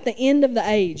talking about the end of the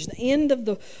age. The end of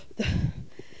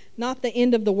not the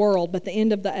end of the world, but the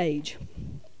end of the age.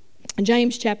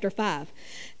 James chapter 5.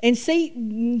 And see,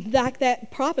 like that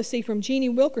prophecy from Jeannie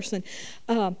Wilkerson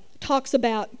talks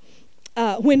about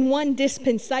when one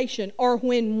dispensation or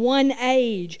when one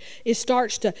age we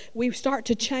start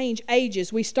to change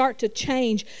ages. We start to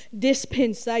change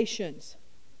dispensations.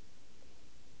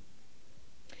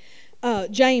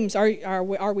 James, are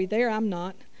we there? I'm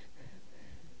not.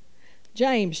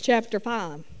 James chapter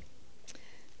 5.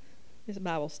 This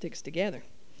Bible sticks together.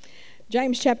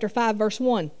 James chapter 5 verse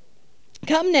 1.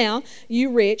 Come now,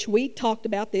 you rich. We talked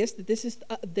about this. That this is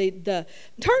the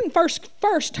turn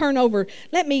first. Turn over.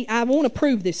 I want to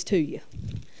prove this to you.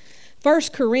 1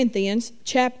 Corinthians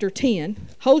chapter 10.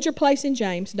 Hold your place in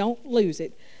James. Don't lose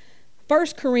it. 1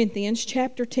 Corinthians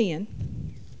chapter 10.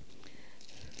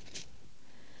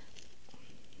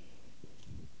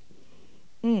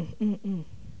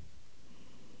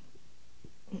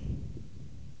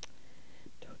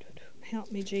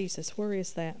 Help me, Jesus. Where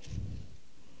is that?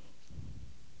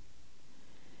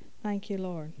 Thank you,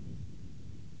 Lord.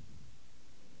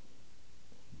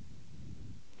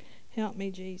 Help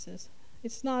me, Jesus.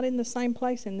 It's not in the same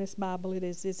place in this Bible it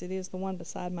is the one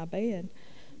beside my bed.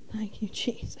 Thank you,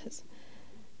 Jesus.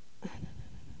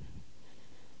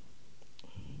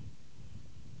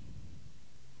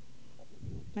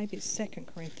 Maybe it's 2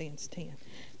 Corinthians 10.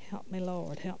 Help me,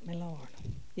 Lord. Help me, Lord.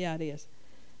 Yeah, it is.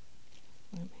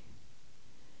 Let me.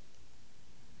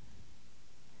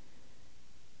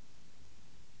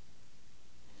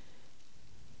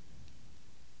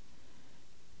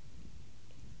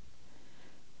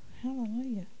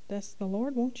 Hallelujah. Does the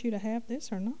Lord want you to have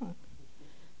this or not?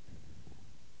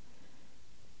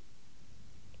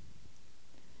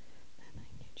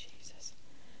 Thank you, Jesus.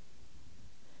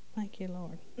 Thank you,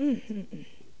 Lord.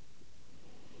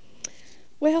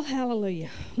 Well,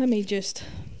 hallelujah.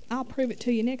 I'll prove it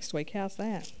to you next week. How's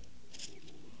that?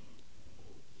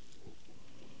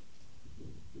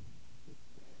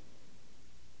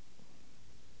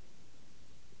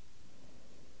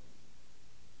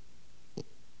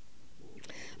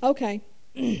 Okay.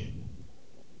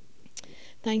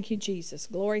 Thank you, Jesus.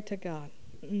 Glory to God.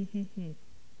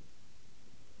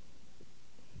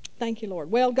 Thank you,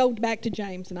 Lord. Well, go back to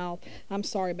James, and I'm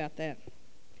sorry about that.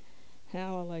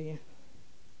 Hallelujah.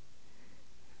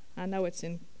 I know it's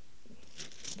in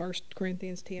 1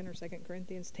 Corinthians 10 or 2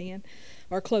 Corinthians 10,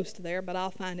 or close to there, but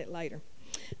I'll find it later.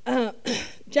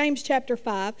 James chapter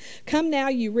 5. Come now,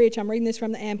 you rich. I'm reading this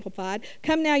from the Amplified.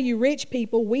 Come now, you rich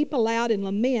people, weep aloud and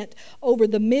lament over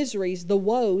the miseries, the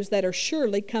woes that are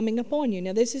surely coming upon you.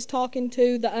 Now, this is talking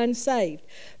to the unsaved.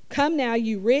 Come now,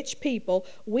 you rich people,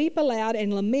 weep aloud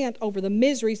and lament over the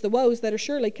miseries, the woes that are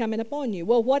surely coming upon you.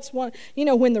 Well,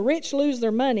 when the rich lose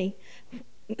their money,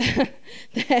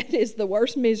 that is the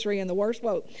worst misery and the worst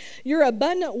woe. Your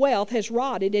abundant wealth has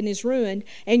rotted and is ruined,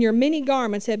 and your many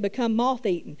garments have become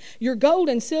moth-eaten. Your gold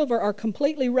and silver are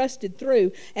completely rusted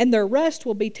through, and their rust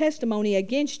will be testimony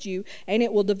against you, and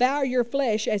it will devour your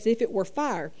flesh as if it were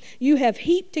fire. You have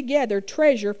heaped together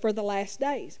treasure for the last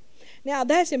days. Now,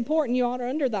 that's important. You ought to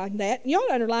underline that. You ought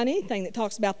to underline anything that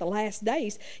talks about the last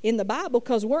days in the Bible,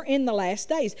 because we're in the last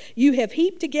days. You have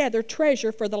heaped together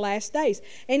treasure for the last days.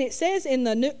 And it says in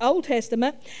the Old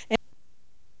Testament,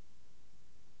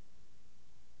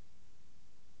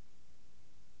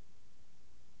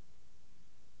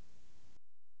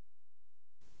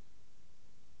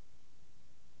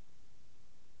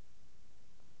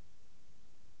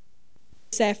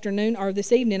 this afternoon or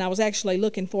this evening, I was actually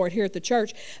looking for it here at the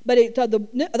church, but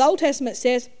the Old Testament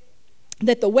says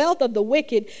that the wealth of the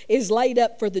wicked is laid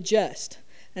up for the just.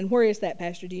 And where is that,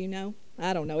 Pastor? Do you know?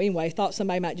 I don't know. Anyway, thought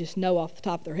somebody might just know off the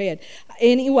top of their head.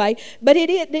 Anyway, but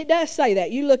it does say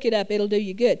that. You look it up, it'll do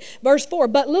you good. Verse 4,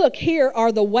 but look, here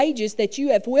are the wages that you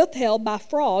have withheld by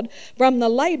fraud from the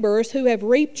laborers who have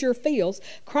reaped your fields,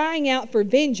 crying out for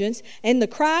vengeance, and the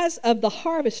cries of the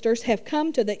harvesters have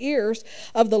come to the ears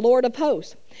of the Lord of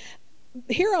hosts.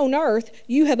 Here on earth,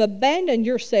 you have abandoned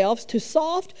yourselves to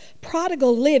soft,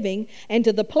 prodigal living and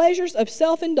to the pleasures of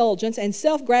self-indulgence and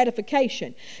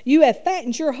self-gratification. You have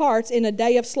fattened your hearts in a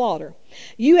day of slaughter.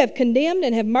 You have condemned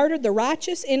and have murdered the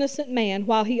righteous, innocent man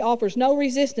while he offers no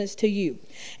resistance to you.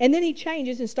 And then he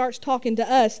changes and starts talking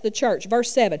to us, the church. Verse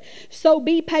 7. So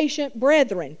be patient,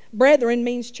 brethren. Brethren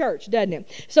means church, doesn't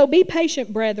it? So be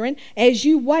patient, brethren, as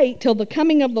you wait till the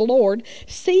coming of the Lord.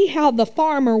 See how the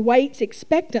farmer waits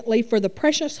expectantly for the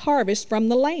precious harvest from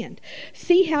the land.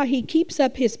 See how he keeps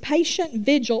up his patient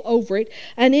vigil over it,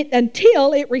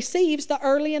 until it receives the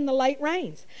early and the late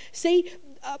rains. See,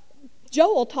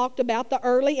 Joel talked about the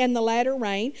early and the latter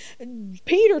rain.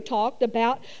 Peter talked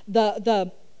about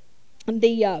the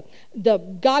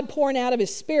God pouring out of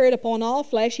His Spirit upon all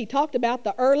flesh. He talked about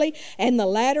the early and the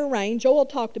latter rain. Joel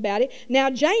talked about it. Now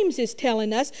James is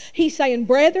telling us, he's saying,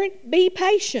 brethren, be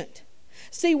patient.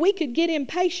 See, we could get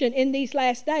impatient in these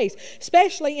last days,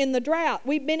 especially in the drought.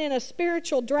 We've been in a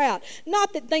spiritual drought.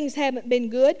 Not that things haven't been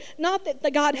good. Not that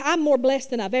I'm more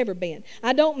blessed than I've ever been.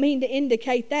 I don't mean to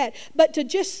indicate that. But to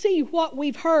just see what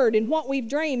we've heard and what we've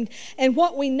dreamed and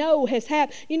what we know has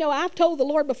happened. You know, I've told the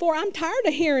Lord before, I'm tired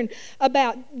of hearing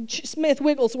about Smith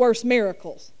Wigglesworth's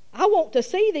miracles. I want to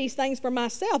see these things for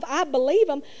myself. I believe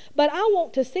them, but I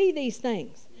want to see these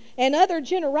things. And other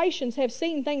generations have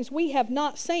seen things we have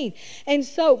not seen. And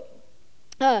so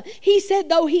he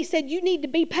said, you need to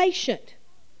be patient,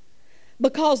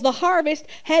 because the harvest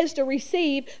has to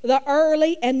receive the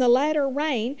early and the latter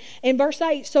rain. In verse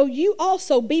 8, so you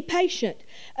also be patient.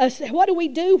 What do we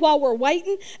do while we're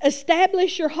waiting?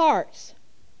 Establish your hearts.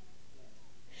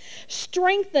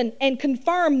 Strengthen and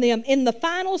confirm them in the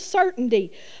final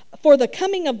certainty, for the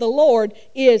coming of the Lord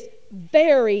is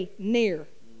very near.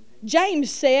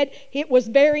 James said it was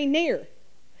very near.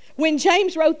 When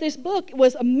James wrote this book, it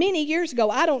was many years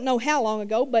ago. I don't know how long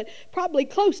ago, but probably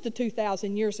close to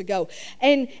 2,000 years ago.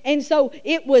 And so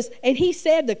it was, and he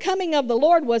said the coming of the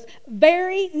Lord was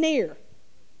very near.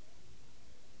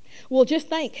 Well, just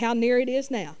think how near it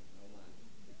is now.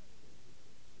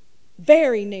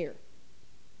 Very near.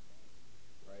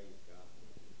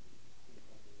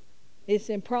 It's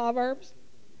in Proverbs.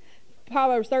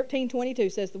 Proverbs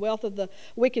 13:22 says the wealth of the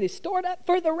wicked is stored up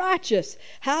for the righteous.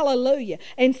 Hallelujah.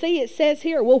 And see, it says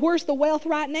here, well, where's the wealth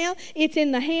right now? It's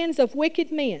in the hands of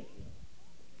wicked men.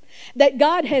 That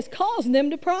God has caused them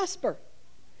to prosper.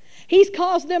 He's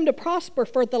caused them to prosper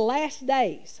for the last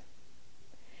days.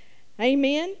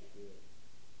 Amen.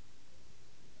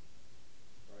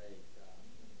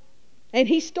 And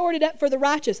He stored it up for the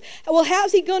righteous. Well,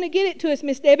 how's He going to get it to us,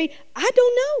 Miss Debbie? I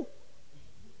don't know.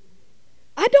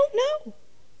 I don't know.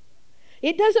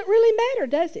 It doesn't really matter,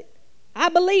 does it? I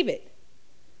believe it.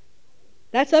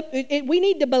 We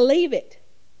need to believe it.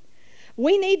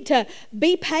 We need to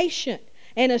be patient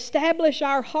and establish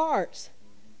our hearts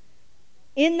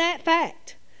in that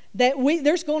fact that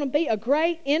there's going to be a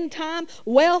great end time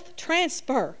wealth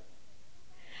transfer.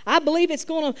 I believe it's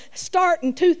going to start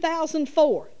in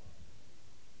 2004.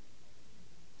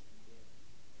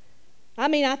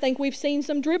 I think we've seen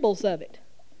some dribbles of it.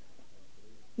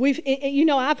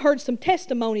 I've heard some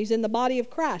testimonies in the body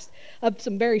of Christ of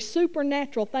some very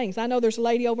supernatural things. I know there's a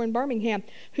lady over in Birmingham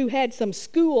who had some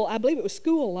I believe it was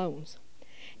school loans.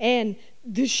 And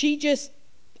she just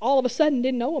all of a sudden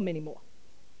didn't know them anymore.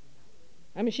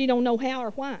 She don't know how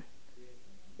or why.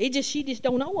 She just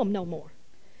don't know them no more.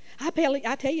 I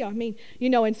tell you,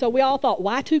 and so we all thought,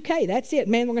 Y2K, that's it.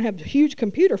 Man, we're going to have a huge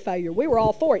computer failure. We were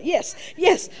all for it.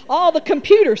 Yes, all the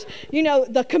computers,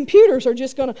 the computers are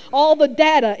just all the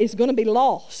data is going to be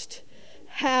lost.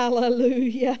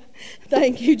 Hallelujah.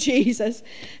 Thank you, Jesus.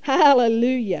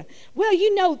 Hallelujah. Well,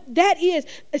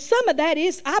 some of that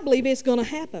is, I believe it's going to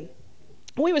happen.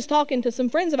 We was talking to some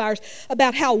friends of ours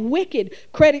about how wicked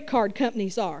credit card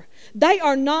companies are. They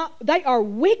are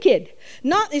wicked.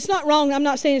 It's not wrong. I'm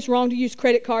not saying it's wrong to use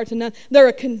credit cards, and they're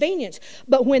a convenience.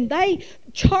 But when they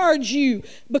charge you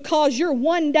because you're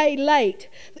 1 day late,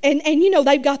 and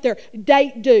they've got their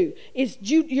date due.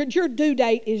 Your due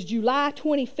date is July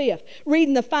 25th.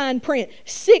 Reading the fine print,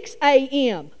 6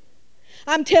 a.m.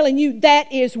 I'm telling you, that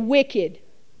is wicked.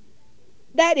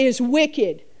 That is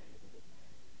wicked.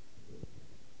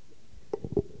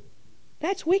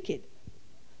 That's wicked.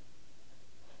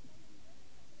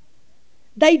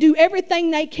 They do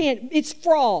everything they can. It's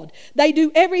fraud. They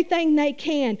do everything they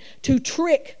can to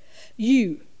trick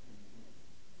you.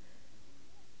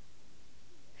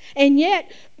 And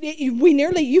yet,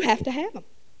 you have to have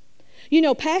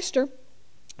them. Pastor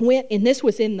went, and this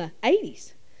was in the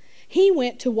 80s. He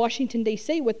went to Washington,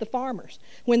 D.C. with the farmers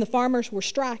when the farmers were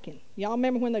striking. Y'all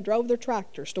remember when they drove their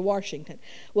tractors to Washington?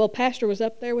 Well, Pastor was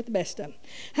up there with the best of them.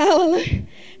 Hallelujah.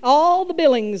 All the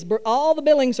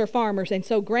Billings are farmers. And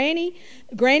so Granny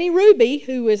Ruby,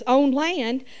 who is owned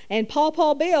land, and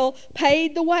Paw Bill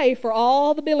paid the way for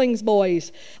all the Billings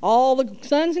boys, all the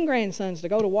sons and grandsons to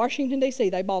go to Washington, D.C.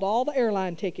 They bought all the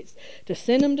airline tickets to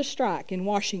send them to strike in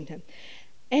Washington.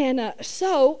 And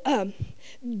so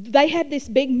they had this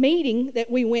big meeting that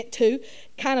we went to,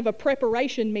 kind of a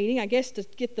preparation meeting, I guess, to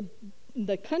get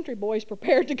the country boys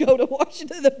prepared to go to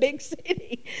Washington, the big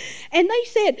city. And they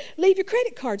said, leave your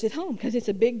credit cards at home because it's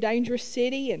a big, dangerous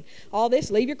city and all this.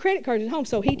 Leave your credit cards at home.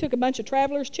 So he took a bunch of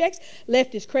traveler's checks,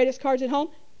 left his credit cards at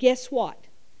home. Guess what?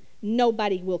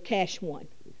 Nobody will cash one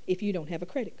if you don't have a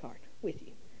credit card with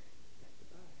you.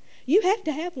 You have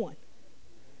to have one.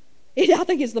 I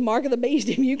think it's the mark of the beast.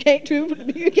 You can't do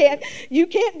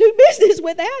business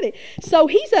without it. So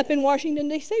he's up in Washington,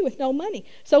 D.C. with no money.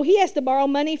 So he has to borrow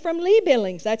money from Lee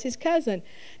Billings, that's his cousin,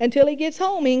 until he gets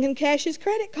home. He can cash his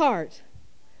credit cards.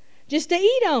 Just to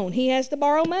eat on, he has to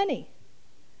borrow money.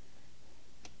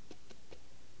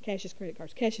 Cash his credit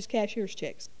cards, cash his cashier's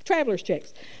checks, traveler's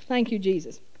checks. Thank you,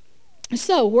 Jesus.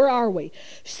 So, where are we?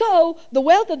 So, the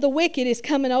wealth of the wicked is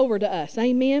coming over to us.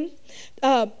 Amen?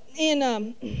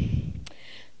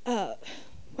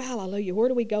 Hallelujah. Where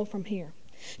do we go from here?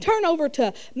 Turn over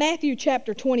to Matthew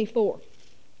chapter 24.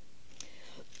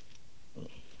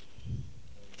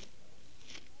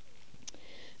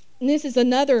 And this is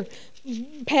another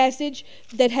passage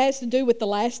that has to do with the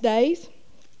last days.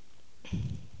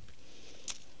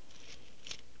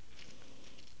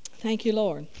 Thank you,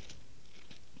 Lord.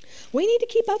 We need to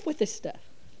keep up with this stuff.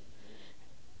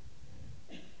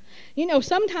 You know,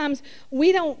 sometimes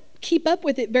we don't keep up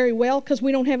with it very well because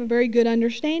we don't have a very good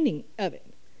understanding of it.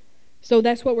 So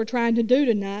that's what we're trying to do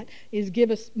tonight, is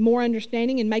give us more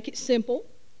understanding and make it simple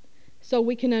so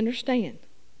we can understand.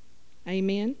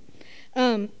 Amen.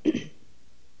 In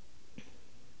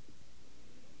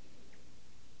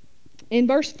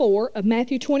verse 4 of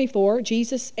Matthew 24,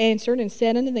 Jesus answered and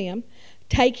said unto them,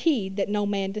 Take heed that no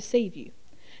man deceive you.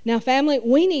 Now, family,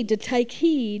 we need to take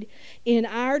heed in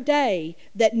our day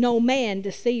that no man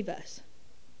deceive us.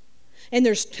 And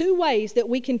there's two ways that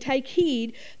we can take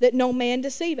heed that no man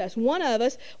deceive us. One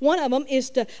of them is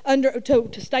to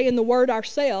stay in the Word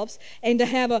ourselves, and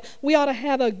we ought to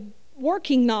have a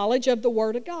working knowledge of the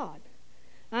Word of God.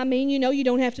 I mean, you know, you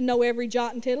don't have to know every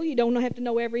jot and tittle. You don't have to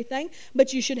know everything,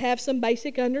 but you should have some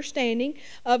basic understanding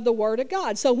of the Word of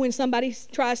God. So when somebody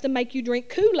tries to make you drink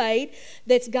Kool-Aid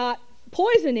that's got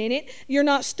poison in it, you're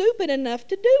not stupid enough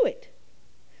to do it.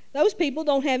 Those people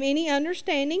don't have any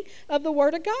understanding of the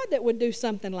Word of God that would do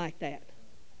something like that.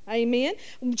 Amen.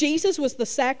 Jesus was the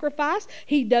sacrifice.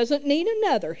 He doesn't need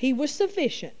another. He was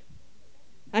sufficient.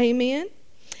 Amen.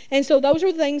 And so those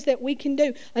are things that we can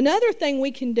do. Another thing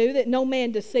we can do that no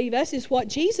man deceive us is what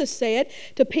Jesus said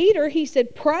to Peter. He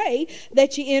said, pray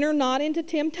that ye enter not into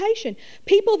temptation.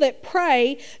 People that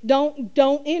pray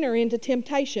don't enter into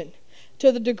temptation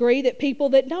to the degree that people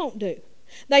that don't do.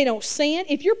 They don't sin.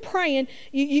 If you're praying,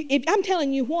 if I'm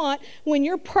telling you what, when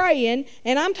you're praying,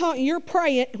 and I'm talking, you're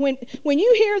praying, when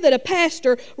you hear that a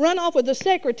pastor run off with a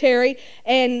secretary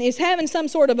and is having some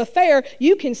sort of affair,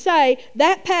 you can say,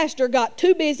 that pastor got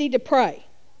too busy to pray.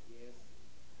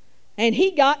 And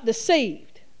he got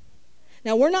deceived.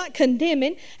 Now, we're not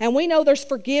condemning, and we know there's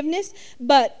forgiveness,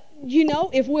 but you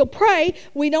know, if we'll pray,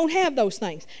 we don't have those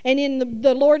things. And in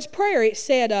the Lord's Prayer, it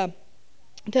said,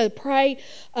 to pray,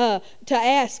 to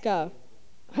ask,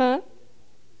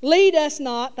 lead us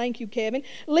not, thank you, Kevin,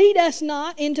 lead us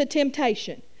not into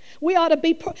temptation. We ought to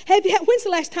be, when's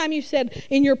the last time you said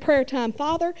in your prayer time,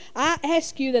 Father, I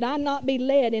ask you that I not be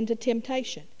led into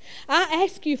temptation. I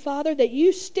ask you, Father, that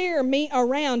you steer me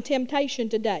around temptation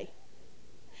today.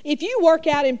 If you work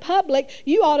out in public,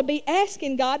 you ought to be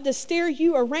asking God to steer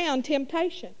you around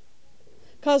temptation.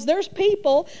 Because there's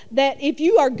people that if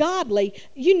you are godly,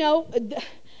 you know,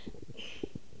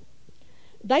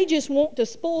 they just want to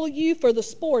spoil you for the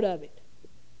sport of it.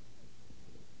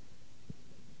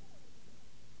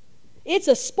 It's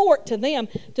a sport to them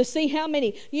to see how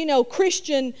many, you know,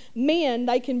 Christian men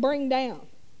they can bring down.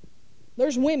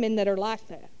 There's women that are like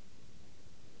that.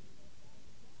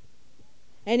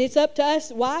 And it's up to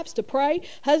us wives to pray.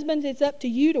 Husbands, it's up to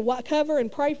you to cover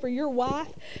and pray for your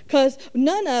wife, because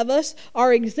none of us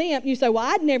are exempt. You say, well,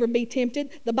 I'd never be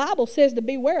tempted. The Bible says to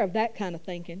beware of that kind of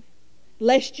thinking,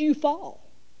 lest you fall.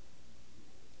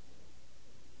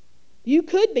 You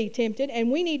could be tempted, and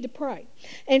we need to pray.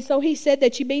 And so he said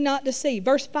that you be not deceived.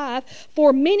 Verse 5,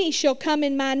 for many shall come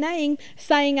in my name,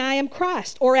 saying, I am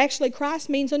Christ. Or actually, Christ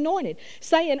means anointed.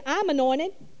 Saying, I'm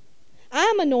anointed,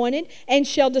 and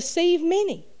shall deceive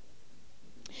many.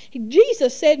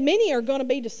 Jesus said many are going to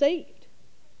be deceived.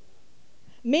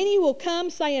 Many will come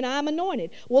saying, I'm anointed.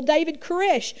 Well, David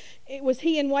Koresh, was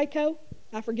he in Waco?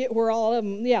 I forget where all of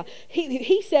them, yeah.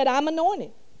 He said, I'm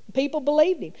anointed. People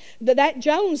believed him. That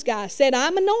Jones guy said,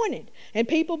 I'm anointed, and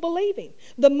people believe him.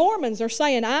 The Mormons are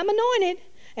saying, I'm anointed,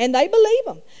 and they believe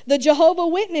him. The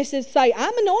Jehovah's Witnesses say,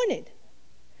 I'm anointed.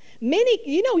 Many,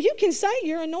 you know, you can say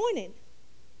you're anointed.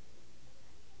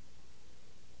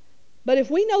 But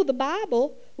if we know the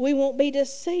Bible, we won't be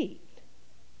deceived.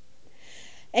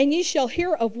 And ye shall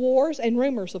hear of wars and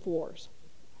rumors of wars.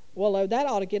 Well, that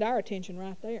ought to get our attention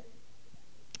right there.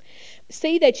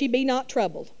 See that ye be not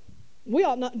troubled.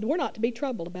 We're not to be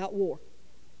troubled about war.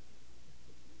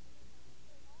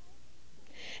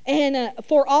 And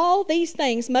for all these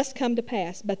things must come to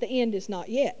pass, but the end is not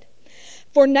yet.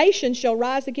 For nation shall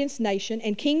rise against nation,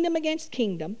 and kingdom against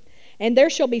kingdom, and there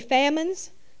shall be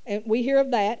famines, and we hear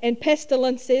of that, and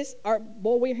pestilences.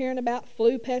 We're hearing about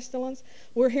flu pestilence.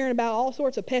 We're hearing about all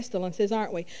sorts of pestilences,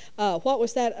 aren't we? What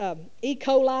was that? E.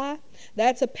 coli.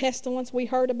 That's a pestilence we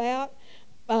heard about.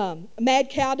 Mad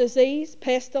cow disease,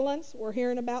 pestilence. We're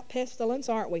hearing about pestilence,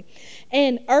 aren't we?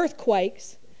 And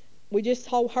earthquakes. We just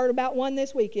heard about one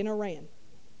this week in Iran.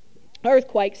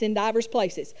 Earthquakes in divers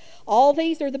places. All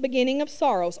these are the beginning of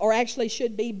sorrows, or actually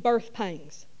should be birth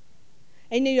pangs.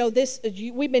 And you know,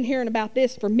 we've been hearing about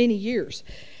this for many years.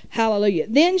 Hallelujah.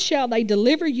 Then shall they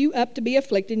deliver you up to be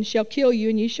afflicted, and shall kill you,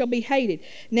 and you shall be hated.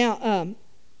 Now,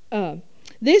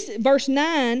 this verse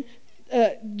 9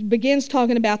 begins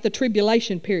talking about the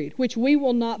tribulation period, which we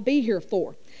will not be here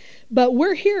for. But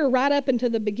we're here right up into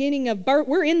the beginning of birth.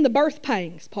 We're in the birth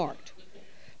pangs part.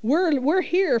 We're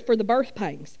here for the birth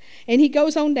pangs. And he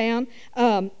goes on down,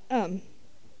 and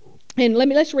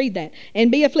let's read that. And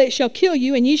be afflicted shall kill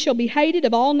you, and ye shall be hated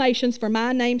of all nations for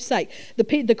my name's sake.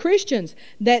 The Christians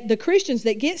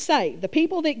that get saved, the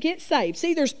people that get saved.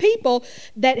 See, there's people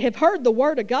that have heard the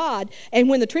word of God, and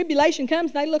when the tribulation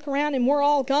comes, they look around and we're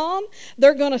all gone.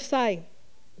 They're going to say,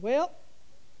 well,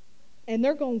 and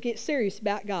they're going to get serious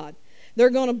about God. They're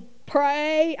going to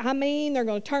pray. They're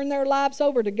going to turn their lives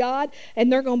over to God, and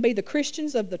they're going to be the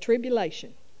Christians of the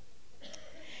tribulation.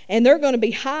 And they're going to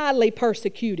be highly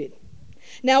persecuted.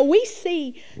 Now we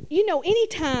see,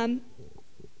 anytime,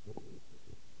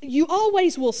 you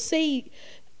always will see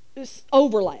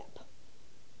overlap.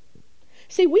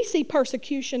 See, we see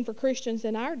persecution for Christians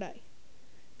in our day.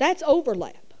 That's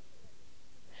overlap.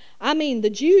 The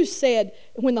Jews said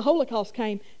when the Holocaust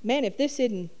came, man, if this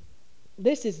is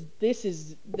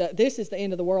the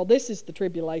end of the world. This is the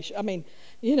tribulation.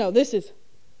 This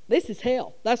is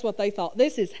hell. That's what they thought.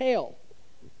 This is hell.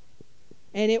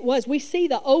 And it was. We see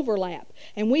the overlap.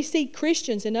 And we see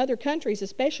Christians in other countries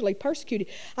especially persecuted.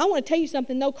 I want to tell you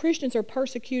something, though. Christians are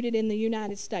persecuted in the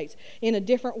United States in a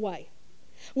different way.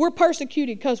 We're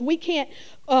persecuted because we can't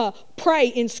pray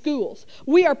in schools.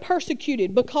 We are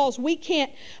persecuted because we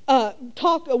can't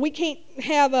we can't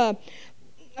have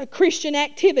Christian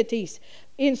activities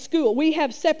in school. We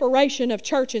have separation of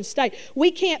church and state.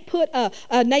 We can't put a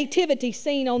nativity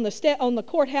scene on the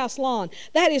courthouse lawn.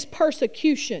 That is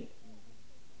persecution.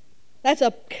 That's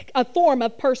a form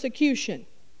of persecution.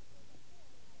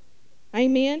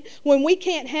 Amen. When we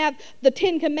can't have the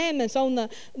 10 Commandments in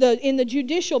the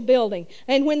judicial building,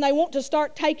 and when they want to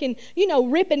start taking,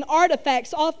 ripping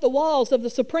artifacts off the walls of the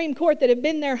Supreme Court that have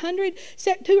been there 200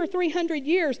 or 300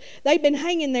 years, they've been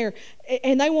hanging there,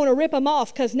 and they want to rip them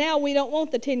off because now we don't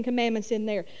want the 10 Commandments in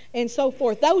there, and so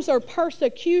forth. Those are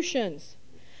persecutions.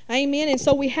 Amen. And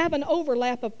so we have an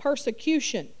overlap of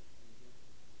persecution.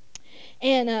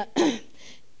 And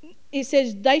it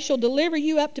says, they shall deliver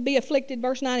you up to be afflicted,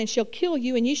 verse 9, and shall kill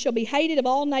you, and you shall be hated of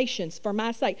all nations for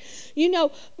my sake.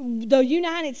 The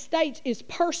United States is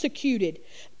persecuted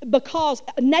because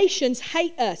nations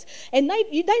hate us. And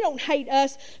they don't hate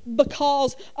us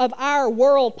because of our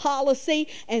world policy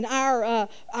and our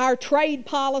trade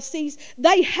policies.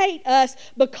 They hate us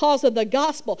because of the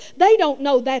gospel. They don't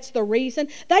know that's the reason.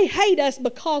 They hate us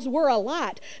because we're a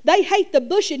light. They hate the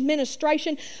Bush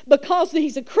administration because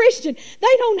he's a Christian.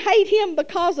 They don't hate him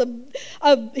because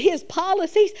of his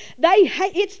policies. They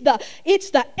hate it's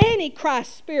the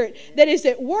Antichrist spirit that is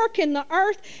at work in the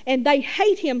earth, and they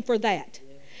hate him for that.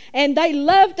 And they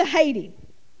love to hate him.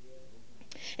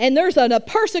 And there's a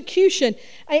persecution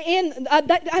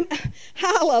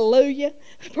hallelujah,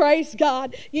 praise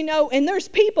God. And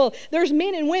there's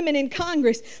men and women in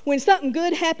Congress, when something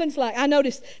good happens, like I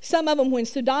noticed some of them when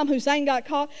Saddam Hussein got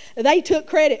caught, they took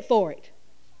credit for it.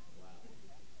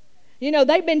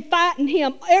 They've been fighting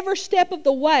him every step of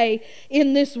the way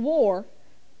in this war.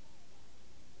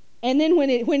 And then when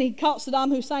he caught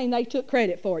Saddam Hussein, they took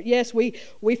credit for it. Yes, we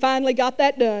finally got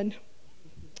that done.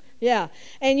 Yeah.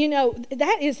 And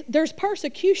there's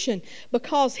persecution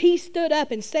because he stood up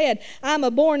and said, I'm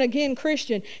a born again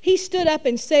Christian. He stood up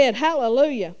and said,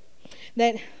 hallelujah,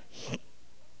 and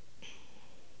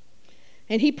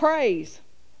he prays.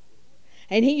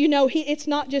 And it's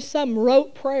not just some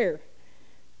rote prayer.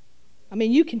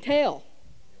 You can tell.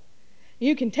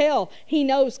 You can tell he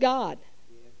knows God.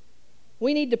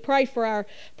 We need to pray for our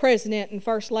president and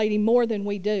first lady more than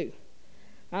we do.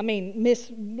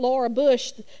 Miss Laura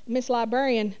Bush, Miss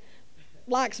Librarian,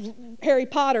 likes Harry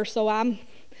Potter, so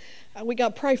we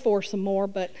got to pray for her some more.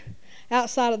 But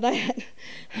outside of that,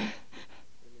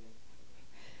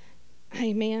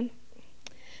 amen.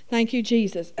 Thank you,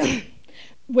 Jesus.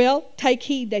 Well, take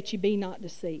heed that you be not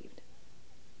deceived.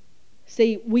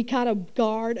 See, we kind of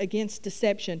guard against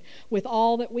deception with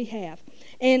all that we have.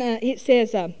 And it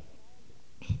says,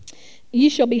 ye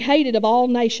shall be hated of all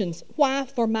nations. Why?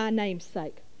 For my name's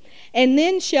sake. And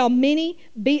then shall many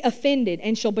be offended,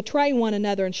 and shall betray one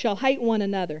another, and shall hate one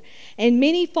another. And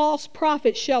many false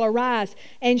prophets shall arise,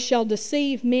 and shall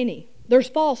deceive many. There's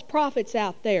false prophets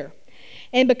out there.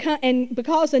 And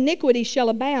because iniquity shall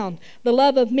abound, the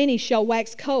love of many shall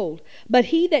wax cold. But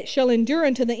he that shall endure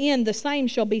unto the end, the same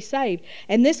shall be saved.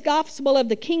 And this gospel of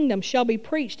the kingdom shall be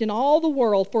preached in all the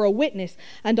world for a witness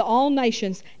unto all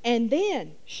nations, and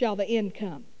then shall the end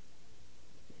come.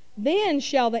 Then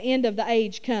shall the end of the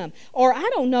age come. Or I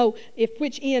don't know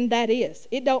which end that is.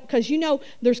 It don't, because you know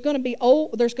there's going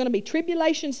to be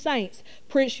tribulation saints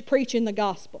preaching the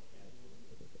gospel.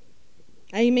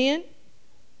 Amen.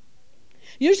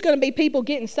 There's going to be people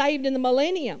getting saved in the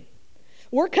millennium.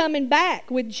 We're coming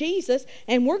back with Jesus,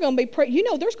 and we're going to be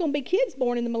there's going to be kids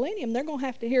born in the millennium. They're going to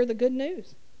have to hear the good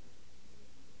news.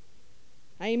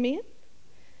 Amen.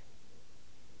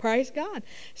 Praise God.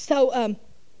 So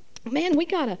man, we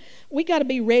gotta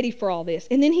be ready for all this.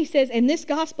 And then he says, and this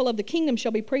gospel of the kingdom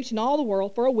shall be preached in all the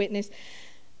world for a witness,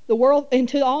 the world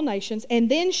into all nations, and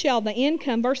then shall the end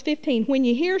come. Verse 15, when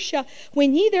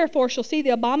ye therefore shall see the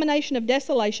abomination of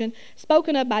desolation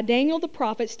spoken of by Daniel the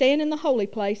prophet stand in the holy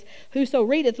place, whoso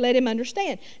readeth, let him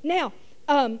understand. Now,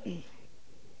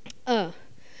 the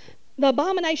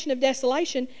abomination of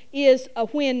desolation is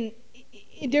when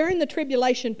during the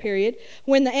tribulation period,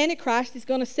 when the Antichrist is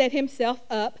going to set himself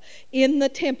up in the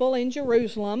temple in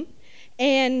Jerusalem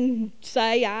and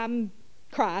say, I'm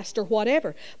Christ or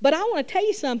whatever. But I want to tell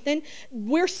you something.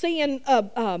 We're seeing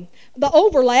the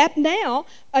overlap now,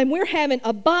 and we're having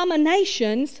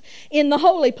abominations in the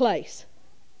holy place.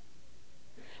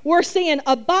 We're seeing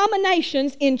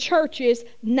abominations in churches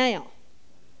now.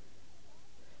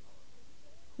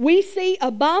 We see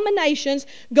abominations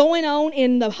going on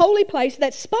in the holy place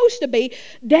that's supposed to be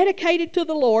dedicated to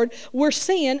the Lord. We're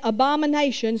seeing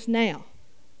abominations now.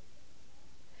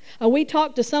 We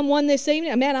talked to someone this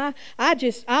evening. Man, I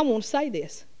want to say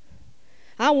this.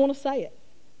 I want to say it.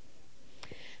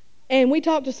 And we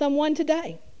talked to someone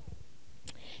today.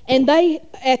 And they,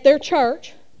 at their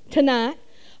church tonight,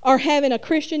 are having a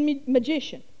Christian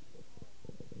magician.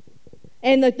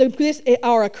 And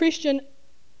are a Christian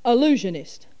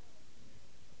illusionist.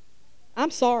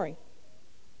 I'm sorry.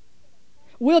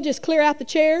 We'll just clear out the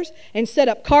chairs and set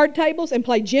up card tables and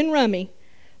play gin rummy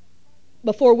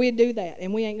before we do that,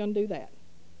 and we ain't going to do that.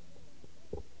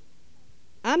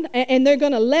 And they're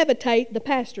going to levitate the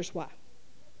pastor's wife.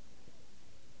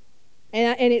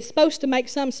 And it's supposed to make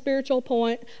some spiritual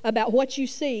point about what you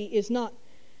see is not.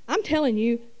 I'm telling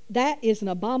you, that is an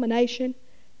abomination.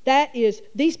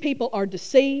 These people are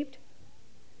deceived.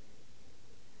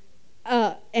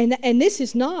 And this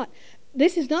is not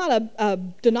a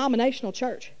denominational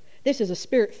church. This is a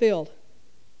spirit-filled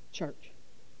church.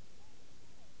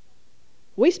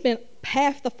 We spent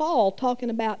half the fall talking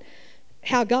about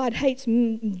how God hates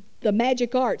the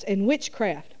magic arts and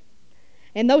witchcraft.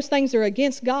 And those things are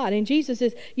against God. And Jesus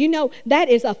is, that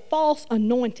is a false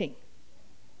anointing.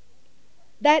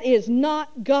 That is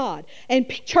not God. And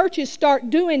churches start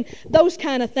doing those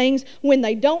kind of things when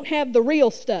they don't have the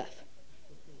real stuff.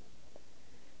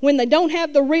 When they don't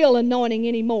have the real anointing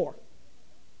anymore.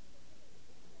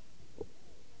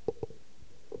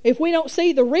 If we don't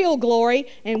see the real glory,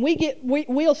 and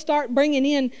we'll start bringing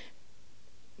in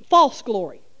false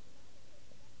glory.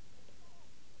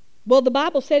 Well, the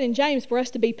Bible said in James for us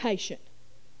to be patient.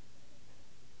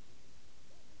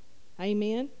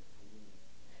 Amen.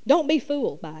 Don't be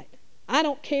fooled by it. I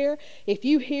don't care if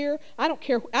you hear. I don't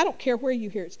care where you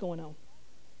hear it's going on.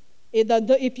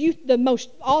 The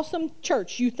most awesome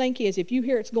church you think is, if you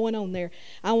hear it's going on there,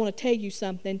 I want to tell you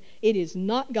something. It is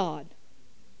not God.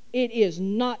 It is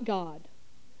not God.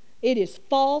 It is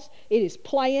false. It is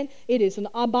playing. It is an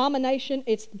abomination.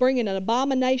 It's bringing an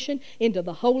abomination into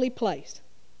the holy place.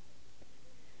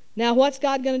 Now, what's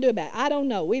God going to do about it? I don't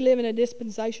know. We live in a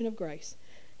dispensation of grace.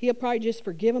 He'll probably just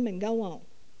forgive them and go on.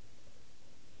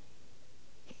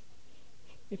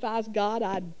 If I was God,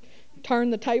 I'd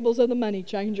turn the tables of the money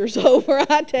changers over.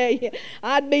 I tell you,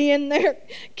 I'd be in there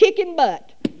kicking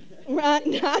butt.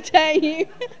 Right? I tell you.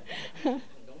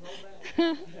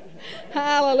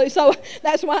 Hallelujah. So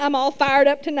that's why I'm all fired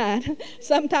up tonight.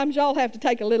 Sometimes y'all have to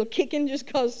take a little kicking just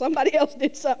because somebody else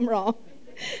did something wrong.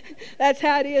 That's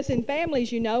how it is in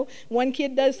families, One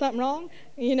kid does something wrong,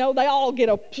 they all get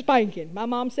a spanking. My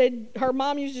mom said her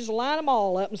mom used to just line them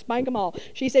all up and spank them all.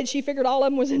 She said she figured all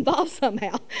of them was involved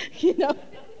somehow,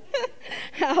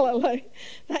 Hallelujah.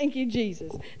 Thank you,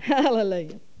 Jesus.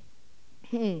 Hallelujah.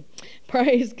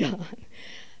 Praise God.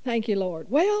 Thank you, Lord.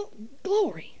 Well,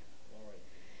 glory.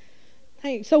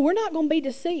 So we're not going to be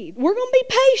deceived. We're going to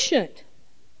be patient.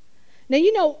 Now,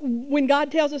 you know, when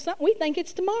God tells us something, we think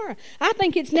it's tomorrow. I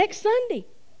think it's next Sunday.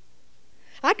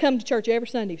 I come to church every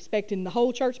Sunday expecting the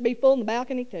whole church to be full and the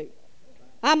balcony too.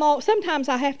 Sometimes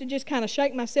I have to just kind of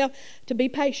shake myself to be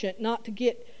patient, not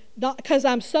because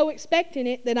I'm so expecting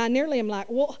it that I nearly am like,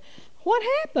 well, what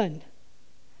happened?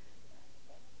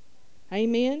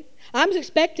 Amen. I'm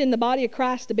expecting the body of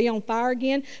Christ to be on fire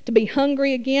again, to be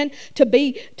hungry again, to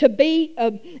be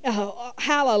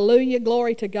hallelujah,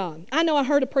 glory to God. I know I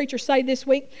heard a preacher say this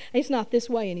week, it's not this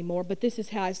way anymore, but this is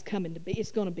how it's coming to be.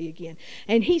 It's going to be again.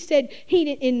 And he said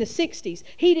in the 60s,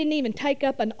 he didn't even take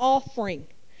up an offering.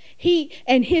 He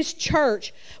and his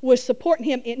church was supporting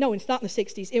him. No, it's not in the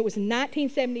 60s. It was in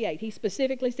 1978. He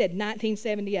specifically said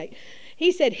 1978.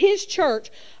 He said his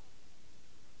church,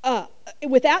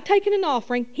 without taking an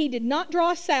offering, he did not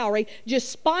draw a salary, just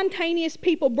spontaneous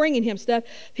people bringing him stuff.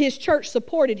 His church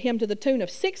supported him to the tune of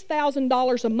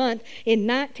 $6,000 a month in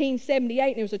 1978,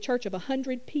 and it was a church of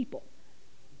 100 people.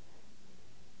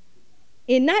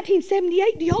 In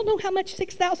 1978, do y'all know how much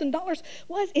 $6,000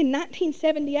 was in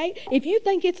 1978? If you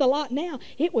think it's a lot now,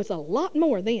 it was a lot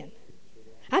more then.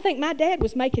 I think my dad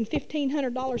was making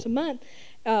 $1,500 a month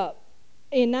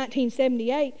in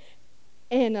 1978.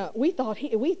 And we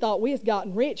thought we had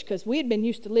gotten rich because we had been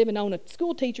used to living on a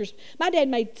school teacher's. My dad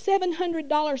made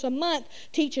 $700 a month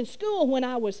teaching school when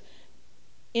I was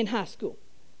in high school.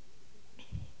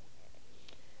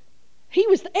 He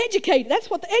was educated. That's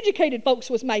what the educated folks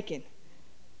was making.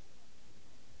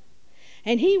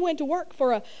 And he went to work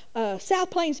for a South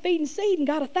Plains Feed and Seed and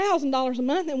got $1,000 a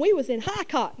month, and we was in High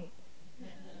Cotton.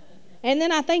 And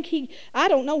then I think I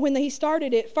don't know when he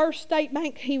started at First State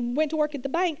Bank. He went to work at the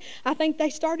bank. I think they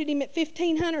started him at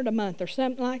 $1,500 a month or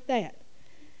something like that.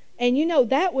 And you know,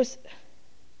 that was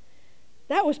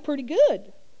pretty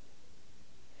good.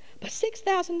 But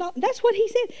 $6,000, that's what he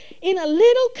said. In a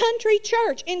little country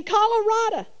church in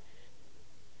Colorado,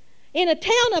 in a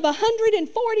town of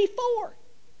 144,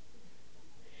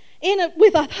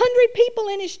 with 100 people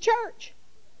in his church.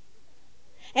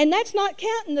 And that's not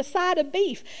counting the side of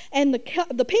beef and the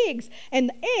pigs and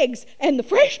the eggs and the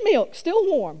fresh milk still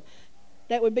warm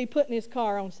that would be put in his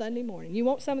car on Sunday morning. You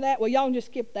want some of that? Well, y'all can just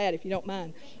skip that if you don't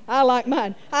mind. I like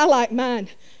mine. I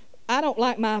don't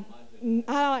like my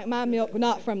milk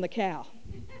not from the cow.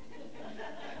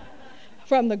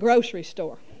 From the grocery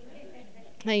store.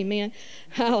 Amen.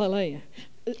 Hallelujah.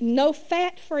 No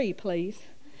fat free, please.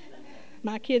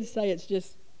 My kids say it's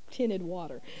just tinted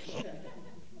water.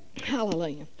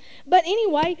 Hallelujah. But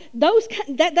anyway, that's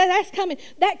coming.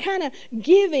 That kind of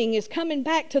giving is coming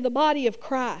back to the body of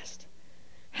Christ.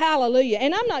 Hallelujah.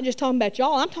 And I'm not just talking about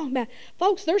y'all. I'm talking about,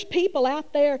 folks, there's people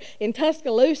out there in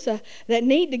Tuscaloosa that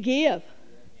need to give.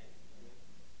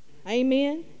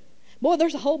 Amen. Boy,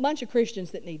 there's a whole bunch of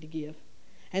Christians that need to give.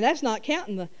 And that's not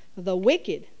counting the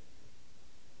wicked.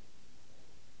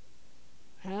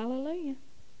 Hallelujah.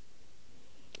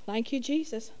 Thank you,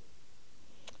 Jesus.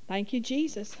 Thank you,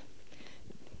 Jesus.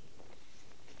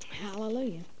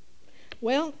 Hallelujah.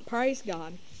 Well, praise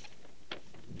God.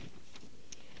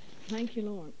 Thank you,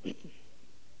 Lord.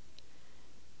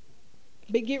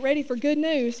 But get ready for good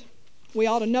news. We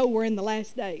ought to know we're in the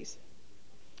last days.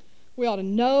 We ought to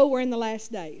know we're in the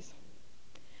last days.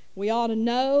 We ought to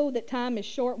know that time is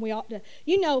short. We ought to,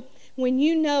 when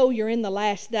you know you're in the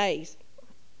last days,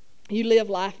 you live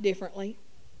life differently.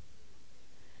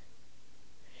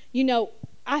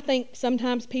 I think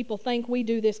sometimes people think we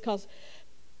do this because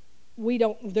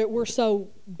that we're so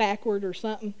backward or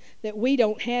something, that we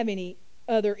don't have any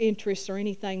other interests or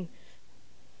anything,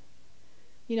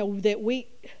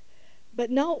 but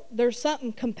no, there's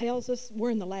something compels us. We're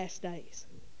in the last days.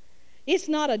 It's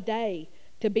not a day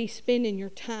to be spending your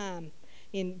time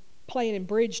in playing in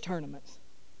bridge tournaments.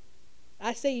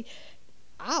 I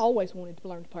always wanted to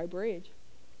learn to play bridge,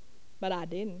 but I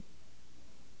didn't.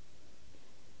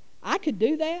 I could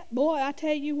do that. Boy, I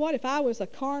tell you what, if I was a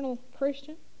carnal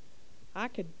Christian, I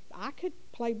could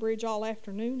play bridge all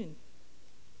afternoon and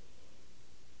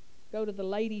go to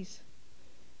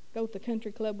the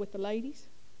country club with the ladies.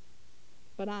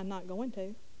 But I'm not going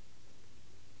to.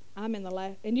 I'm in the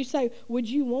last. And you say, would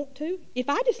you want to? If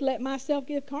I just let myself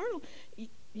get carnal,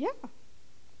 yeah.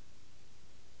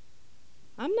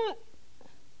 I'm not.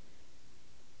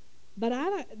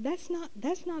 But that's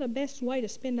not a best way to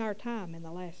spend our time in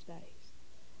the last days.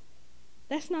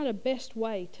 That's not a best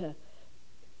way to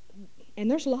And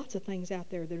there's lots of things out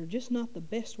there that are just not the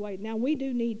best way. Now we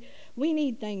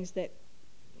need things that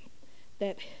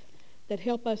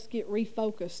help us get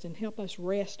refocused and help us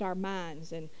rest our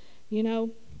minds. And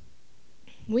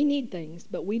we need things,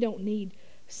 but we don't need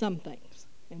some things,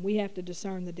 and we have to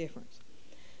discern the difference.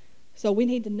 So we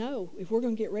need to know, if we're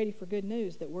going to get ready for good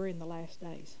news, that we're in the last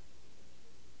days.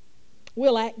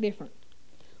 We'll act different.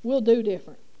 We'll do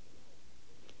different.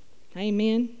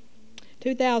 Amen.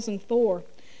 2004.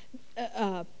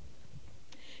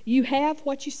 You have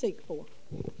what you seek for.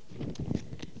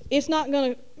 It's not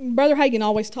going to, Brother Hagin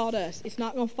always taught us, it's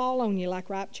not going to fall on you like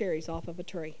ripe cherries off of a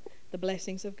tree. The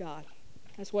blessings of God.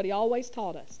 That's what he always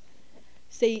taught us.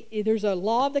 See, there's a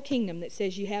law of the kingdom that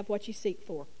says you have what you seek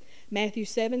for. Matthew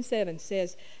 7:7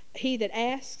 says, he that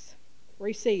asks,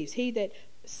 receives. He that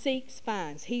seeks,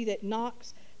 finds. He that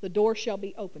knocks, the door shall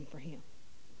be open for him.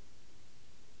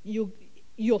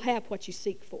 You'll have what you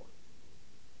seek for.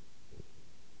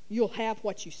 You'll have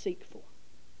what you seek for.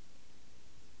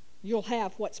 You'll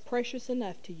have what's precious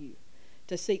enough to you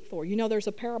to seek for. There's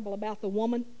a parable about the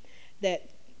woman that,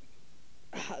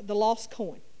 the lost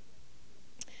coin.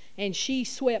 And she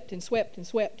swept and swept and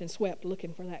swept and swept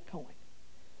looking for that coin.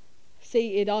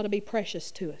 See, it ought to be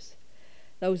precious to us.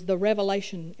 The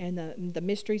revelation and the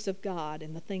mysteries of God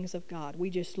and the things of God.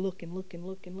 We just look and look and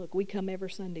look and look. We come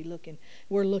every Sunday looking.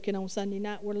 We're looking on Sunday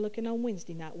night. We're looking on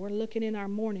Wednesday night. We're looking in the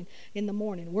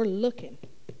morning. We're looking.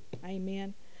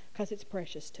 Amen. Because it's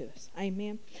precious to us.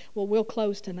 Amen. Well, we'll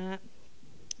close tonight.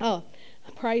 Oh,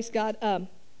 praise God. I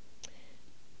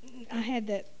had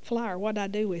that flyer. What did I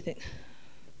do with it?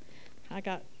 I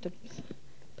got to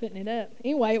putting it up.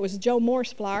 Anyway, it was Joe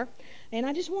Moore's flyer. And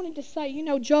I just wanted to say,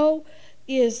 Joe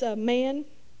is a man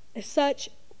as such.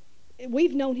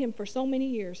 We've known him for so many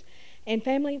years. And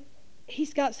family,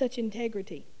 he's got such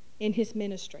integrity in his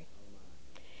ministry.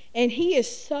 And he is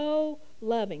so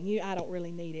loving. I don't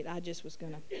really need it.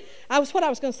 What I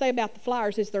was going to say about the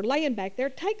flyers is they're laying back there.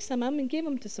 Take some of them and give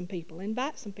them to some people.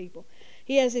 Invite some people.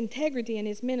 He has integrity in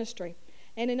his ministry.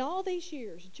 And in all these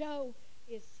years, Joe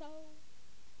is so